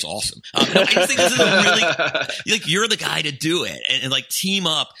idea, so it's awesome. I just think this is a really, like, you're the guy to do it and like team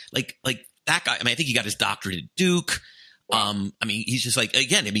up, like that guy. I think he got his doctorate at Duke. He's just like,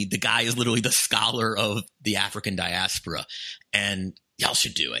 again, the guy is literally the scholar of the African diaspora, and y'all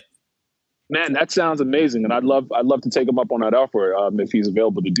should do it. Man, that sounds amazing, and I'd love to take him up on that offer if he's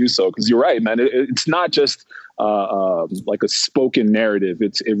available to do so. Because you're right, man. It's not just like a spoken narrative.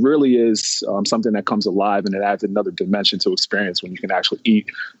 It really is something that comes alive, and it adds another dimension to experience when you can actually eat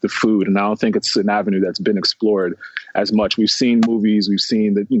the food. And I don't think it's an avenue that's been explored as much. We've seen movies, we've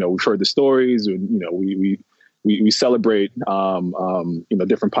seen that, we've heard the stories, and we celebrate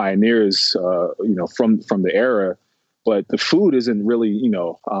different pioneers from the era. But the food isn't really,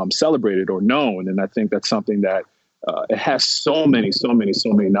 celebrated or known. And I think that's something that it has so many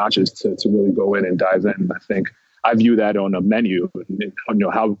notches to really go in and dive in. And I think I view that on a menu, and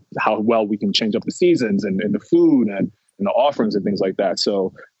how well we can change up the seasons and the food and and the offerings and things like that.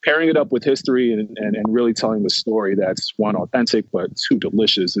 So pairing it up with history and really telling the story that's one, authentic, but two,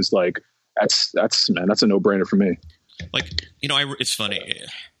 delicious is like, that's a no-brainer for me. Like, it's funny.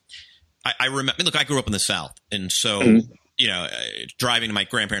 I remember, look, I grew up in the South. And so, driving to my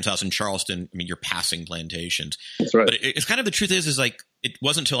grandparents' house in Charleston, I mean, you're passing plantations. That's right. But it's kind of, the truth is like, it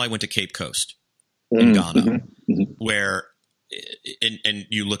wasn't until I went to Cape Coast in Ghana where, and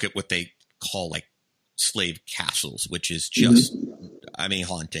you look at what they call like slave castles, which is just, I mean,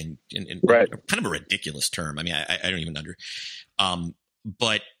 haunting and right. kind of a ridiculous term. I mean, I don't even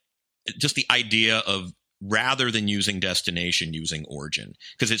but just the idea of, rather than using destination, using origin,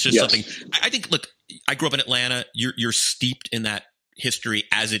 because it's just something. I think. Look, I grew up in Atlanta. You're steeped in that history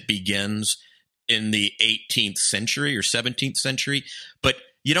as it begins in the 18th century or 17th century, but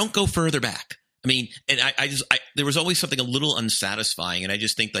you don't go further back. I mean, and I there was always something a little unsatisfying, and I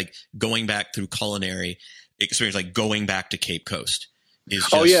just think like going back through culinary experience, like going back to Cape Coast, is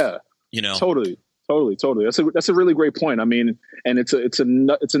just, Totally. That's a really great point. I mean, and it's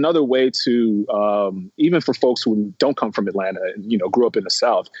another way to even for folks who don't come from Atlanta and grew up in the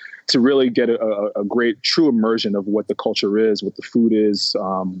South, to really get a great true immersion of what the culture is, what the food is,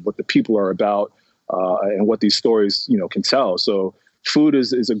 what the people are about, and what these stories can tell. So food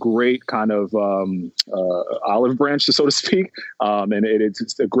is a great kind of olive branch, so to speak, and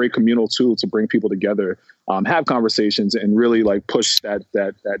it's a great communal tool to bring people together, have conversations, and really like push that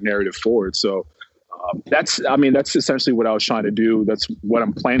narrative forward. So. That's essentially what I was trying to do. That's what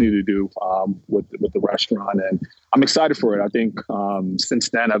I'm planning to do with the restaurant, and I'm excited for it. I think since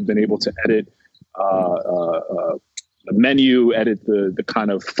then I've been able to edit the menu, edit the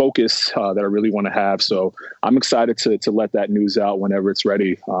kind of focus that I really want to have. So I'm excited to let that news out whenever it's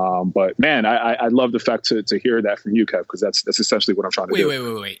ready. But man, I love the fact to hear that from you, Kev, because that's essentially what I'm trying to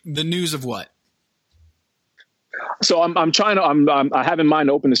do. Wait. The news of what? So I have in mind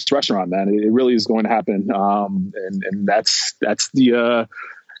to open this restaurant, man. It really is going to happen. And that's the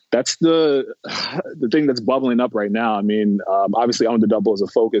thing that's bubbling up right now. I mean, obviously I want the double as a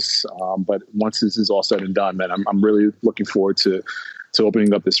focus. But once this is all said and done, man, I'm really looking forward to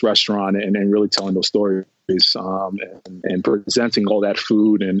opening up this restaurant and really telling those stories, and presenting all that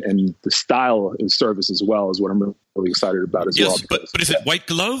food and the style of service as well is what I'm really excited about as well. But is it white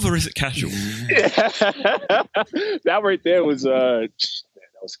glove or is it casual? That right there was that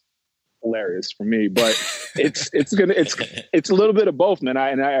was hilarious for me, but it's a little bit of both, man.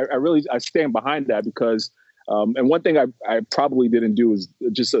 I really stand behind that because and one thing I probably didn't do is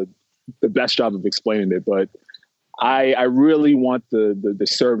just the best job of explaining it, but I really want the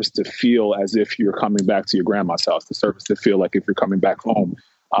service to feel as if you're coming back to your grandma's house, the service to feel like if you're coming back home,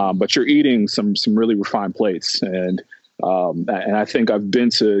 but you're eating some really refined plates. And I think I've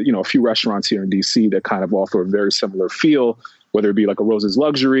been to, a few restaurants here in DC that kind of offer a very similar feel, whether it be like a Rose's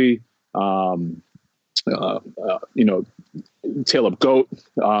Luxury, Tail Up Goat,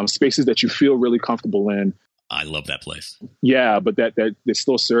 spaces that you feel really comfortable in. I love that place. Yeah, but that they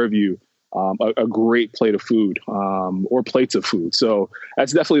still serve you a great plate of food, or plates of food. So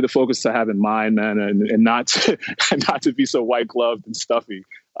that's definitely the focus to have in mind, man, and not to be so white gloved and stuffy.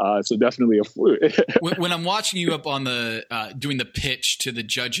 So definitely a food. When I'm watching you up on the doing the pitch to the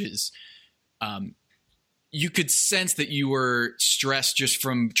judges, you could sense that you were stressed just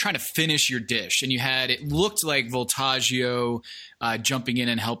from trying to finish your dish, and it looked like Voltaggio jumping in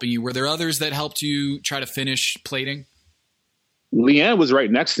and helping you. Were there others that helped you try to finish plating? Leanne was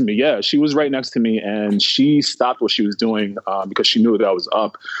right next to me. Yeah, she was right next to me, and she stopped what she was doing because she knew that I was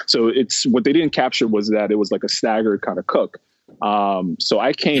up. So it's what they didn't capture was that it was like a staggered kind of cook. So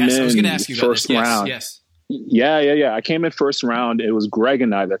I came in I was going to ask you first about this. round. Yes. Yeah. I came in first round. It was Greg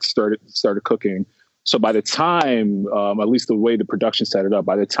and I that started cooking. So by the time, at least the way the production set it up,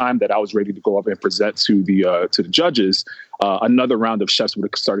 by the time that I was ready to go up and present to the judges, another round of chefs would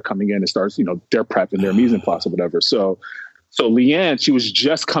have started coming in and started, their prep and their mise en place or whatever. So Leanne, she was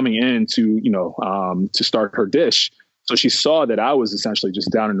just coming in to start her dish. So she saw that I was essentially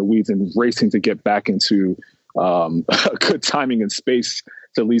just down in the weeds and racing to get back into a good timing and space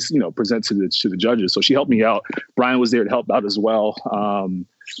to at least, present to the judges. So she helped me out. Brian was there to help out as well.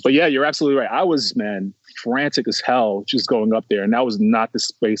 But yeah, you're absolutely right. I was, frantic as hell just going up there. And that was not the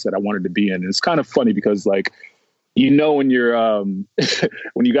space that I wanted to be in. And it's kind of funny because when you're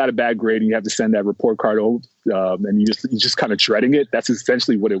when you got a bad grade and you have to send that report card over, and you just kind of dreading it. That's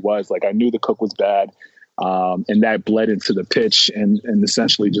essentially what it was. Like I knew the cook was bad, and that bled into the pitch, and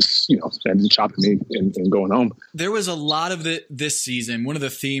essentially just ended chopping me and going home. There was a lot of this season. One of the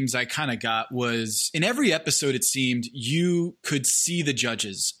themes I kind of got was in every episode it seemed you could see the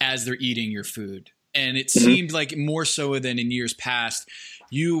judges as they're eating your food. And it seemed like more so than in years past,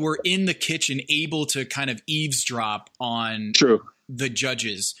 you were in the kitchen able to kind of eavesdrop on the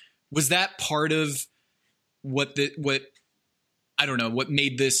judges. Was that part of what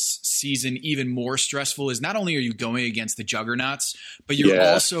made this season even more stressful is not only are you going against the juggernauts, but you're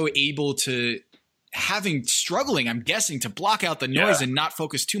also able to struggling, I'm guessing, to block out the noise and not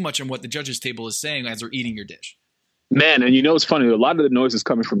focus too much on what the judges table is saying as they're eating your dish. Man, and it's funny, a lot of the noise is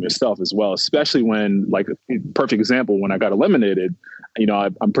coming from yourself as well, especially when, like, perfect example, when I got eliminated,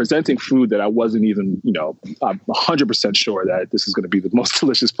 I'm presenting food that I wasn't even, I'm 100% sure that this is going to be the most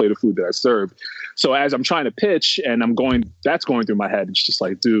delicious plate of food that I served. So as I'm trying to pitch and that's going through my head, it's just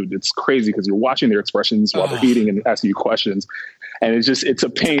like, dude, it's crazy because you're watching their expressions while they're eating and asking you questions. And it's a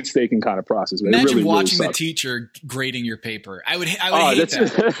painstaking kind of process. Man. Imagine really, watching really the teacher grading your paper. I would hate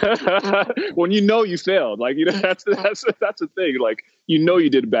that. When you failed, like, that's the thing. Like, you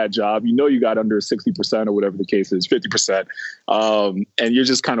did a bad job. You got under 60% or whatever the case is, 50%. And you're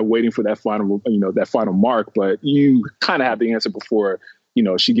just kind of waiting for that final mark. But you kind of have the answer before,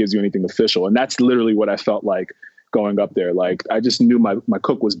 she gives you anything official. And that's literally what I felt like going up there. Like, I just knew my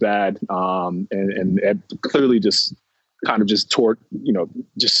cook was bad. And clearly just tore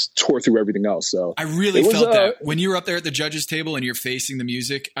through everything else. So I really felt that when you were up there at the judges table and you're facing the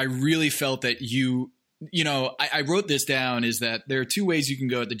music, I really felt that I wrote this down, is that there are two ways you can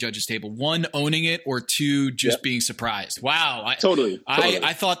go at the judges table. One, owning it, or two, just being surprised. Wow. Totally.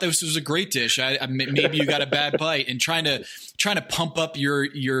 I thought this was a great dish. Maybe you got a bad bite, and trying to pump up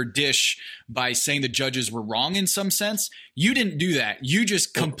your dish by saying the judges were wrong in some sense. You didn't do that. You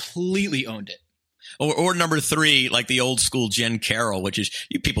just completely owned it. Or number three, like the old school Jen Carroll, which is,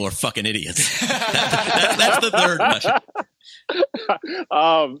 you people are fucking idiots. That's the third one.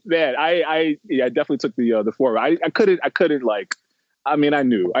 Man, I definitely took the forward. I couldn't like, I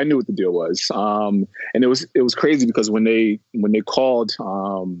knew what the deal was. And it was crazy because when they called,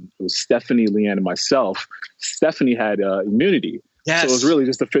 it was Stephanie, Leanne, and myself. Stephanie had immunity. Yes. So it was really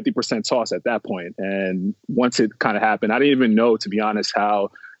just a 50% toss at that point. And once it kind of happened, I didn't even know, to be honest, how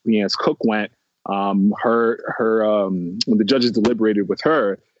Leanne's cook went. When the judges deliberated with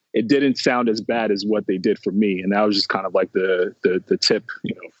her, it didn't sound as bad as what they did for me, and that was just kind of like the tip,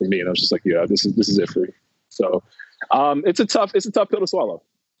 for me. And I was just like, yeah, this is it for me. So, it's a tough pill to swallow.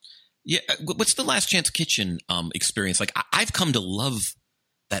 Yeah, what's the Last Chance Kitchen experience like? I've come to love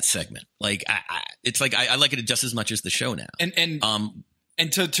that segment. Like, it's like I like it just as much as the show now.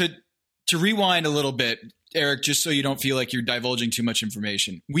 And to rewind a little bit, Eric, just so you don't feel like you're divulging too much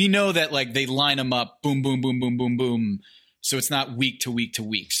information. We know that, like, they line them up, boom, boom, boom, boom, boom, boom. So it's not week to week to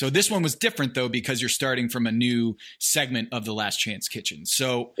week. So this one was different, though, because you're starting from a new segment of the Last Chance Kitchen.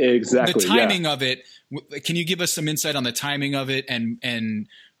 So exactly, the timing of it, can you give us some insight on the timing of it and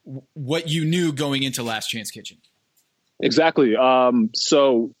what you knew going into Last Chance Kitchen? Exactly.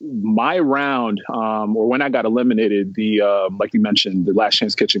 So my round, or when I got eliminated, like you mentioned, the Last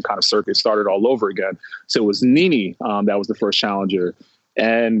Chance Kitchen kind of circuit started all over again. So it was Nene that was the first challenger.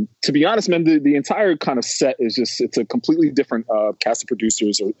 And to be honest, man, the entire kind of set is it's a completely different cast of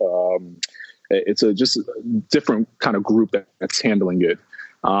producers. It's just a different kind of group that's handling it.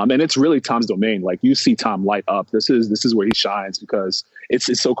 And it's really Tom's domain. Like, you see Tom light up. This is where he shines, because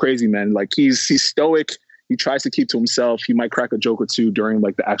it's so crazy, man. Like, he's stoic. He tries to keep to himself. He might crack a joke or two during,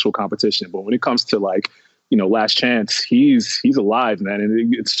 like, the actual competition. But when it comes to, like, Last Chance, he's alive, man.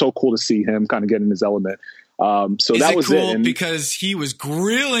 And it's so cool to see him kind of get in his element. So that was cool? it. And Because he was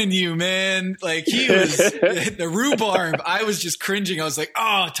grilling you, man. Like, he was the rhubarb. I was just cringing. I was like,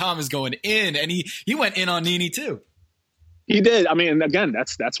 oh, Tom is going in. And he went in on Nene too. He did. And again,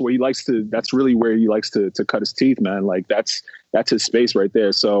 that's where that's really where he likes to cut his teeth, man. Like, that's his space right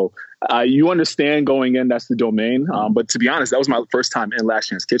there. So you understand going in, that's the domain. But to be honest, that was my first time in Last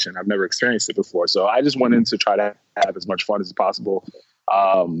Chance Kitchen. I've never experienced it before. So I just went in to try to have as much fun as possible.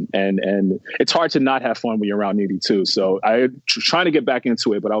 And it's hard to not have fun when you're around Nene too. So I trying to get back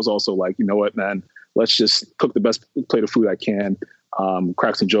into it, but I was also like, you know what, man, let's just cook the best plate of food I can,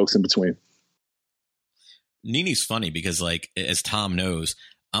 crack some jokes in between. Nene's funny because, like, as Tom knows,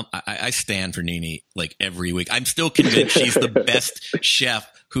 I stand for Nene like every week. I'm still convinced she's the best chef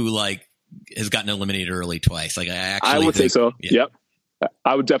who, like, has gotten eliminated early twice. Like, I would say so. Yeah. Yep.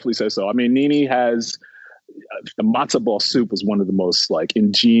 I would definitely say so. Nene has the matzo ball soup was one of the most, like,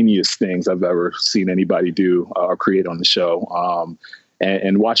 ingenious things I've ever seen anybody do or create on the show.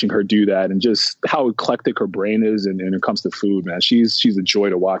 And watching her do that, and just how eclectic her brain is, and when it comes to food, man, she's a joy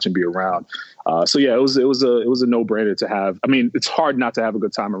to watch and be around. So yeah, it was a no-brainer to have. It's hard not to have a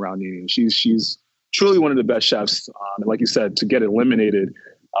good time around Nene. She's truly one of the best chefs. And like you said, to get eliminated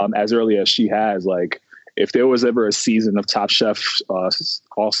as early as she has. Like, if there was ever a season of Top Chef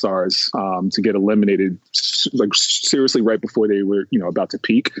All-Stars to get eliminated, like seriously right before they were, about to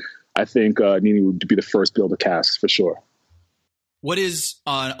peak, I think Nene would be the first bill to cast for sure. What is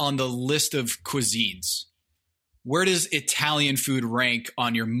on the list of cuisines? Where does Italian food rank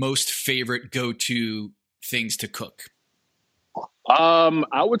on your most favorite go-to things to cook?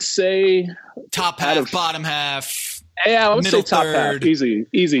 I would say top half, bottom half. Yeah, I would say top third. half.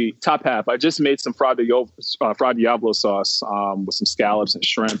 Easy. Top half. I just made some Fra Diavolo sauce with some scallops and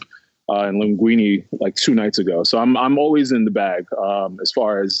shrimp and linguine like 2 nights ago. So I'm always in the bag as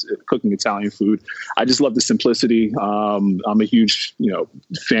far as cooking Italian food. I just love the simplicity. I'm a huge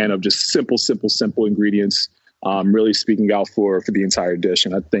fan of just simple ingredients. Really speaking out for the entire dish,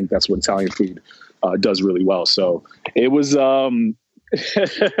 and I think that's what Italian food does really well. So it was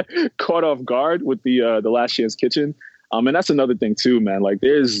caught off guard with the Last Chance Kitchen. And that's another thing too, man. Like,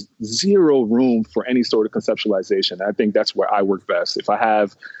 there's zero room for any sort of conceptualization. I think that's where I work best. If I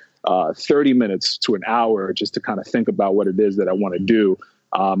have 30 minutes to an hour just to kind of think about what it is that I want to do,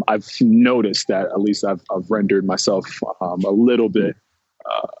 I've noticed that at least I've rendered myself a little bit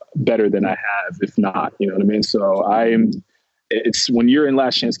better than I have, if not, you know what I mean? So it's when you're in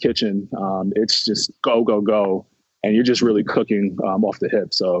Last Chance Kitchen, it's just go, and you're just really cooking off the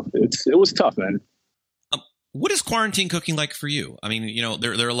hip. So it was tough, man. What is quarantine cooking like for you? I mean,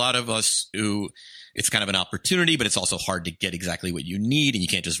 there are a lot of us who it's kind of an opportunity, but it's also hard to get exactly what you need, and you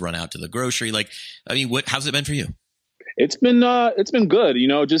can't just run out to the grocery. Like, I mean, how's it been for you? It's been good,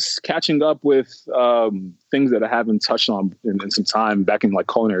 just catching up with things that I haven't touched on in some time back in like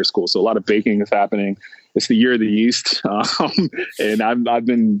culinary school. So a lot of baking is happening. It's the year of the yeast, and I've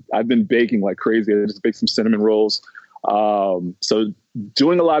been baking like crazy. I just baked some cinnamon rolls. So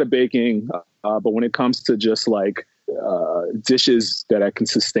doing a lot of baking, but when it comes to just like dishes that I can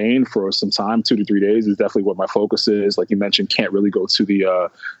sustain for some time, 2 to 3 days, is definitely what my focus is. Like you mentioned, can't really go to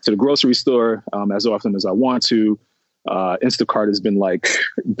the grocery store as often as I want to. Instacart has been like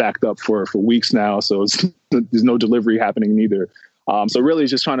backed up for weeks now, so there's no delivery happening either. So really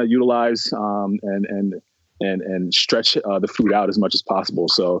just trying to utilize and stretch the food out as much as possible.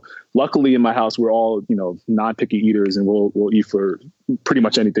 So luckily in my house, we're all, non-picky eaters, and we'll eat for pretty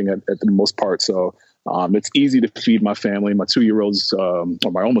much anything at the most part. So it's easy to feed my family. My 2-year-old's, or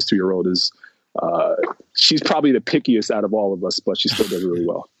my almost 2-year-old is, she's probably the pickiest out of all of us, but she still does really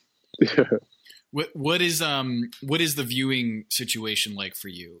well. What is the viewing situation like for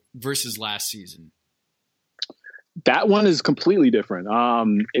you versus last season? That one is completely different.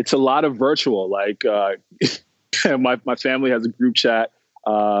 It's a lot of virtual. Like my family has a group chat.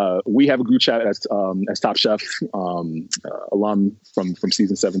 We have a group chat as Top Chef alum from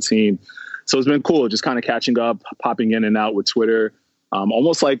season 17. So it's been cool, just kind of catching up, popping in and out with Twitter.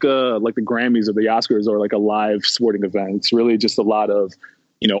 Almost like the Grammys or the Oscars or like a live sporting event. It's really just a lot of,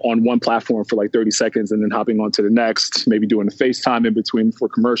 on one platform for like 30 seconds and then hopping on to the next, maybe doing a FaceTime in between for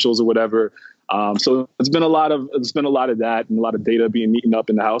commercials or whatever. So it's been a lot of that and a lot of data being eaten up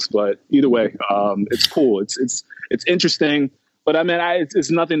in the house. But either way, it's cool. It's interesting. But I mean, it's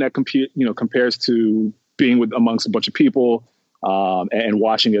nothing that compares to being amongst a bunch of people and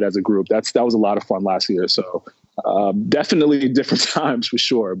watching it as a group. That was a lot of fun last year. So definitely different times for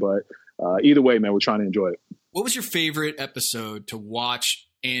sure. But either way, man, we're trying to enjoy it. What was your favorite episode to watch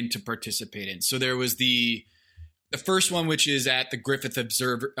and to participate in? So there was the first one, which is at the Griffith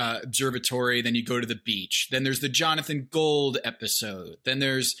Observatory. Then you go to the beach. Then there's the Jonathan Gold episode. Then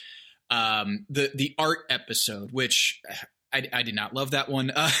there's the art episode, which I did not love that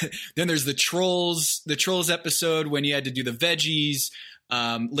one. Then there's the trolls episode when you had to do the veggies.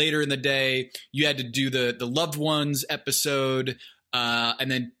 Later in the day, you had to do the loved ones episode.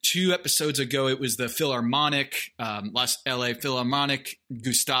 And then 2 episodes ago, it was the Philharmonic, LA Philharmonic,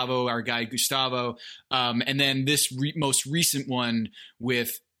 Gustavo, our guy Gustavo. And then this most recent one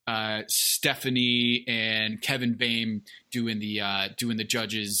with Stephanie and Kevin Boehm doing the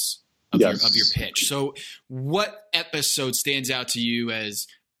judges of your pitch. So what episode stands out to you as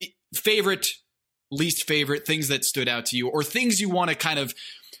favorite, least favorite, things that stood out to you, or things you want to kind of,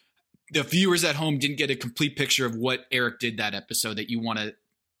 the viewers at home didn't get a complete picture of what Eric did that episode that you want to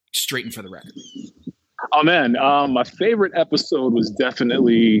straighten for the record? Oh man, my favorite episode was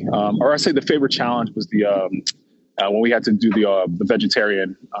definitely, or I say the favorite challenge was the when we had to do the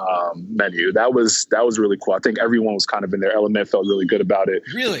vegetarian menu. That was really cool. I think everyone was kind of in their element, felt really good about it.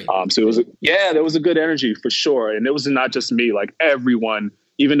 Really? So it was there was a good energy for sure, and it was not just me. Like everyone.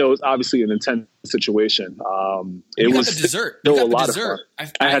 Even though it was obviously an intense situation, it was the dessert. There was a lot of fun.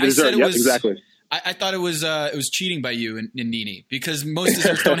 I had dessert. Yep, exactly. I thought it was cheating by you and Nini, because most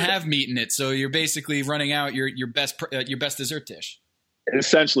desserts don't have meat in it, so you're basically running out your best dessert dish.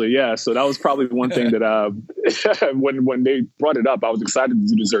 Essentially, yeah. So that was probably one thing that when they brought it up, I was excited to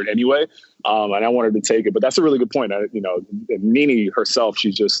do dessert anyway, and I wanted to take it. But that's a really good point. Nini herself,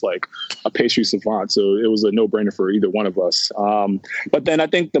 she's just like a pastry savant, so it was a no-brainer for either one of us. But then I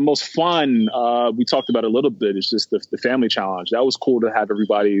think the most fun, we talked about a little bit, is just the family challenge. That was cool to have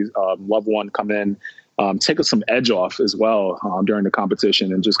everybody, loved one, come in. Take us some edge off as well during the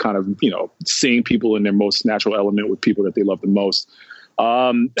competition, and just kind of, seeing people in their most natural element with people that they love the most.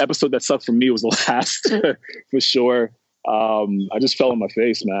 Episode that sucked for me was the last for sure. I just fell on my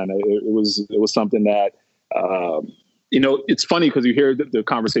face, man. It was something that, it's funny because you hear the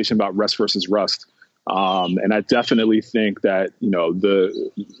conversation about rest versus rust. And I definitely think that,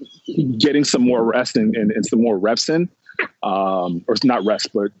 the getting some more rest and some more reps in, or not rest,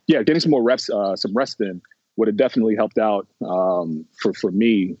 but yeah, getting some more reps, some rest in would have definitely helped out, for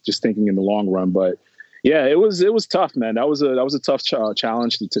me, just thinking in the long run. But yeah, it was tough, man. That was a tough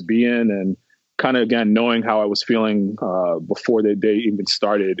challenge to be in, and kind of, again, knowing how I was feeling before the day even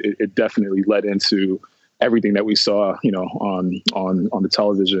started, it definitely led into everything that we saw, on the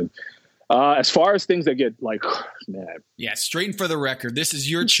television. As far as things that get like, man, yeah, straight for the record, this is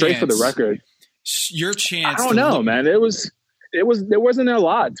your straight chance. For the record, your chance. I don't know, man. There wasn't a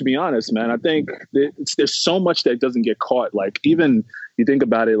lot, to be honest, man. I think there's so much that doesn't get caught. Like, even you think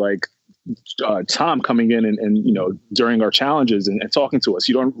about it, like, Tom coming in and during our challenges and talking to us,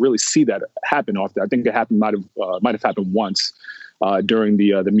 you don't really see that happen often. I think it might have happened once during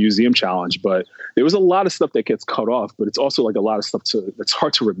the museum challenge, but there was a lot of stuff that gets cut off. But it's also like a lot of stuff that's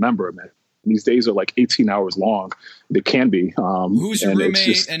hard to remember, man. These days are like 18 hours long. They can be. Who's your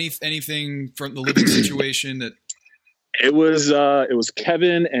roommate? Anything from the living situation that? It was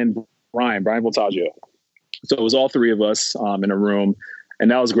Kevin and Brian Voltaggio. So it was all three of us in a room. And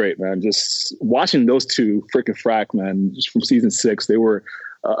that was great, man. Just watching those two freaking frack, man, just from season 6, they were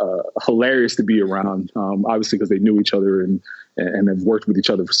hilarious to be around, obviously because they knew each other and have worked with each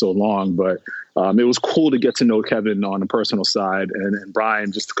other for so long. But it was cool to get to know Kevin on a personal side, and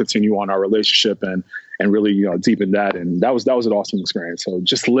Brian, just to continue on our relationship and really deepen that. And that was an awesome experience. So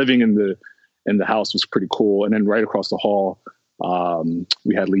just living in the house was pretty cool. And then right across the hall,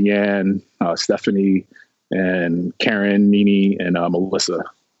 we had Leanne, Stephanie, and Karen, Nini, and Melissa.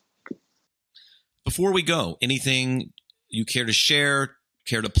 Before we go, anything you care to share,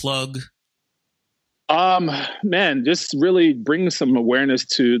 care to plug? Man, just really bringing some awareness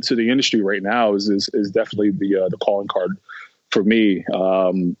to the industry right now is definitely the calling card for me.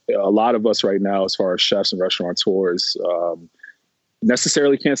 A lot of us right now, as far as chefs and restaurateurs,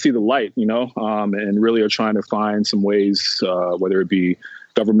 necessarily can't see the light, and really are trying to find some ways, whether it be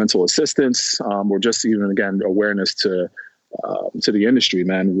governmental assistance, or just even, again, awareness to the industry,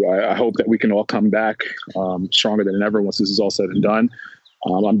 man. I hope that we can all come back stronger than ever once this is all said and done.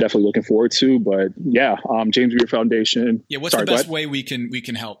 I'm definitely looking forward to, but yeah, James Beard Foundation. Yeah. What's the best way we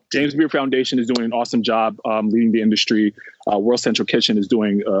can help? James Beard Foundation is doing an awesome job leading the industry. World Central Kitchen is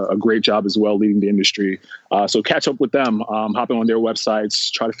doing a great job as well, leading the industry. So catch up with them, hopping on their websites,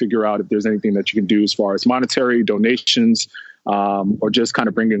 try to figure out if there's anything that you can do as far as monetary donations, or just kind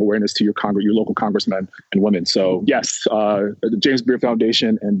of bringing awareness to your local congressmen and women. So yes, the James Beard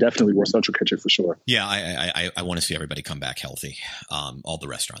Foundation, and definitely World Central Kitchen for sure. Yeah, I want to see everybody come back healthy. All the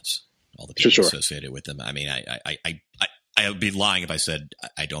restaurants, all the people associated with them. I mean, I would be lying if I said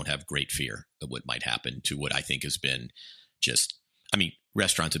I don't have great fear of what might happen to what I think has been just. I mean,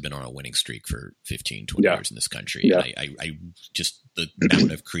 restaurants have been on a winning streak for 15, 20 years in this country. Yeah. And I just the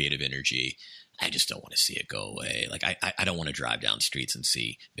amount of creative energy. I just don't want to see it go away. Like, I don't want to drive down streets and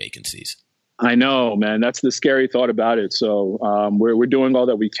see vacancies. I know, man. That's the scary thought about it. So we're doing all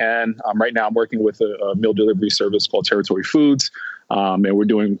that we can. Right now I'm working with a meal delivery service called Territory Foods. And we're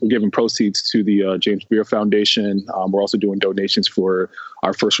giving proceeds to the James Beard Foundation. We're also doing donations for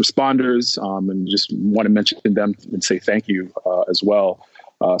our first responders, and just want to mention them and say thank you as well.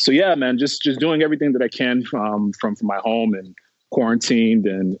 So yeah, man, just doing everything that I can from my home and quarantined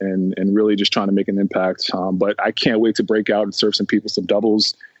and really just trying to make an impact. But I can't wait to break out and serve some people some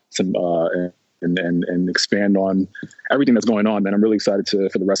doubles, and expand on everything that's going on, man. I'm really excited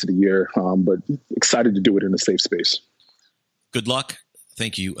for the rest of the year, but excited to do it in a safe space. Good luck.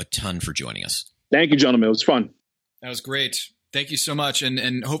 Thank you a ton for joining us. Thank you, gentlemen. It was fun. That was great. Thank you so much.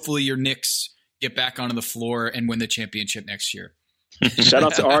 And hopefully your Knicks get back onto the floor and win the championship next year. Shout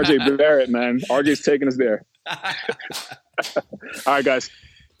out to RJ Barrett, man. RJ's taking us there. All right, guys.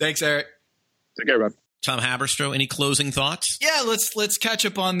 Thanks, Eric. Take care, man. Tom Haberstroh, any closing thoughts? Yeah, let's catch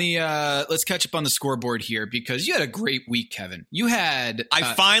up on the scoreboard here, because you had a great week, Kevin. You had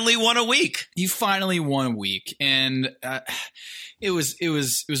I finally won a week. You finally won a week, and it was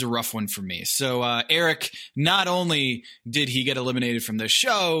a rough one for me. So Eric, not only did he get eliminated from the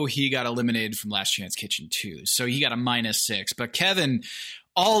show, he got eliminated from Last Chance Kitchen too. So he got a -6. But Kevin,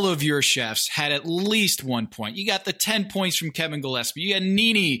 all of your chefs had at least 1 point. You got the 10 points from Kevin Gillespie. You had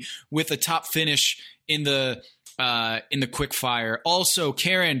Nini with a top finish in the quick fire. Also,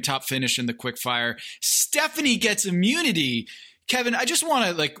 Karen top finish in the quick fire. Stephanie gets immunity. Kevin, I just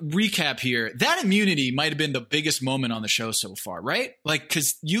want to recap here. That immunity might have been the biggest moment on the show so far, right?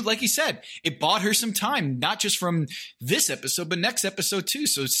 Because like you said, it bought her some time, not just from this episode, but next episode too.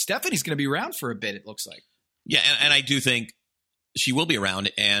 So Stephanie's going to be around for a bit, it looks like. Yeah, and I do think she will be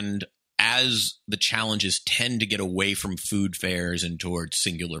around. And as the challenges tend to get away from food fairs and towards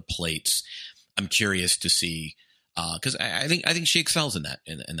singular plates, I'm curious to see, because I think she excels in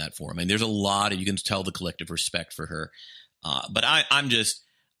that form. I mean, there's a lot of, you can tell the collective respect for her. But I'm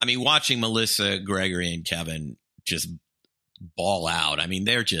watching Melissa, Gregory, and Kevin just ball out. I mean,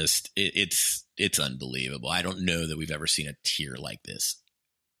 they're just, it's unbelievable. I don't know that we've ever seen a tier like this.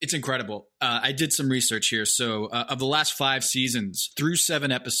 It's incredible. I did some research here. So of the last 5 seasons through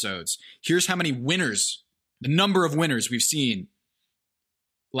 7 episodes, here's how many winners, the number of winners we've seen.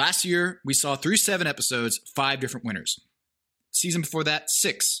 Last year, we saw through 7 episodes, 5 different winners. Season before that,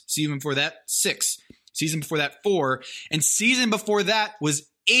 6. Season before that, 6. Season before that, 4. And season before that was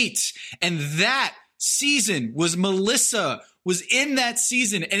 8. And that season was Melissa was in that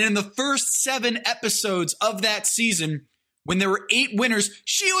season. And in the first 7 episodes of that season, when there were 8 winners,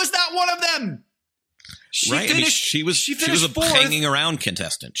 she was not one of them. She was a hanging around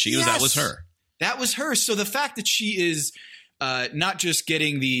contestant. That was her. That was her. So the fact that she is not just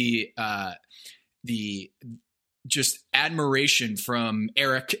getting the just admiration from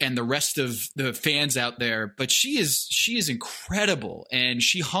Eric and the rest of the fans out there, but she is incredible. And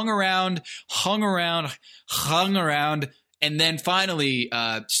she hung around, and then finally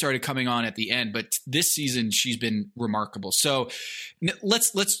started coming on at the end. But this season, she's been remarkable. So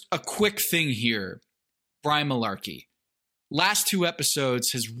let's a quick thing here. Brian Malarkey, last 2 episodes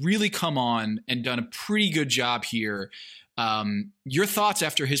has really come on and done a pretty good job here. Your thoughts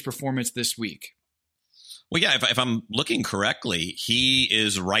after his performance this week? Well, yeah, if I'm looking correctly, he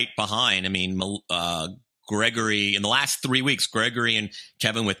is right behind. I mean, Gregory, in the last 3 weeks, Gregory and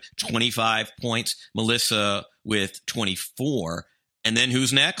Kevin with 25 points, Melissa with 24. And then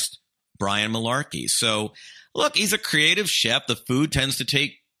who's next? Brian Malarkey. So, look, he's a creative chef. The food tends to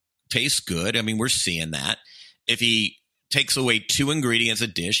taste good. I mean, we're seeing that. If he takes away 2 ingredients a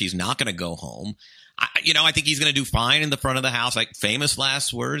dish, he's not going to go home. I think he's going to do fine in the front of the house, like famous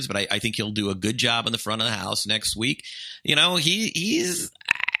last words, but I think he'll do a good job in the front of the house next week. He's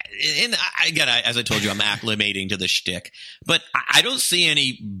again, as I told you, I'm acclimating to the shtick, but I don't see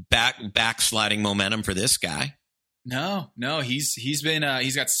any backsliding momentum for this guy. No,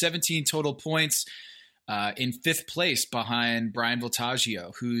 he's got 17 total points in 5th place behind Brian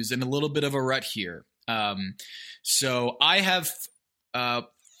Voltaggio, who's in a little bit of a rut here. So I have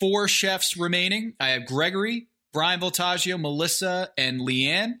 4 chefs remaining. I have Gregory, Brian Voltaggio, Melissa, and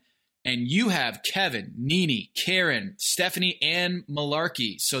Leanne. And you have Kevin, Nini, Karen, Stephanie, and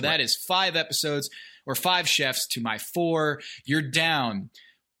Malarkey. So that is 5 episodes or 5 chefs to my 4. You're down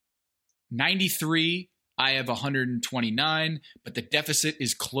 93. I have 129, but the deficit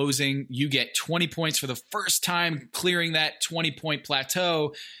is closing. You get 20 points for the first time, clearing that 20-point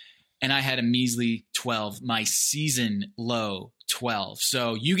plateau. And I had a measly 12, my season low 12.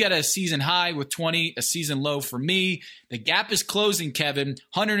 So you get a season high with 20, a season low for me. The gap is closing, Kevin,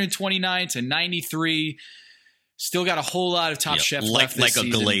 129 to 93. Still got a whole lot of Top Chef left this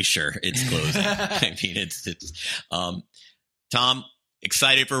season. Like a glacier, it's closing. I mean, it's Tom,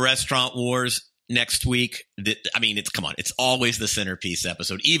 excited for Restaurant Wars next week. It's always the centerpiece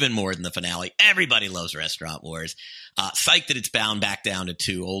episode, even more than the finale. Everybody loves Restaurant Wars. Psyched that it's bound back down to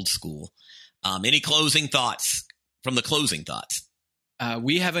 2, old school. Any closing thoughts from the closing thoughts?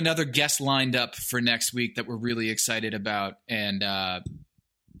 We have another guest lined up for next week that we're really excited about. And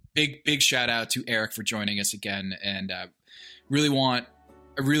big shout out to Eric for joining us again. And I really want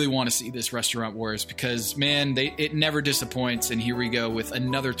to see this Restaurant Wars because, man, it never disappoints. And here we go with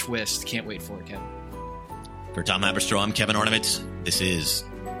another twist. Can't wait for it, Kevin. For Tom Haberstroh, I'm Kevin Arnovitz. This is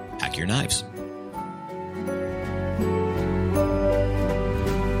Pack Your Knives.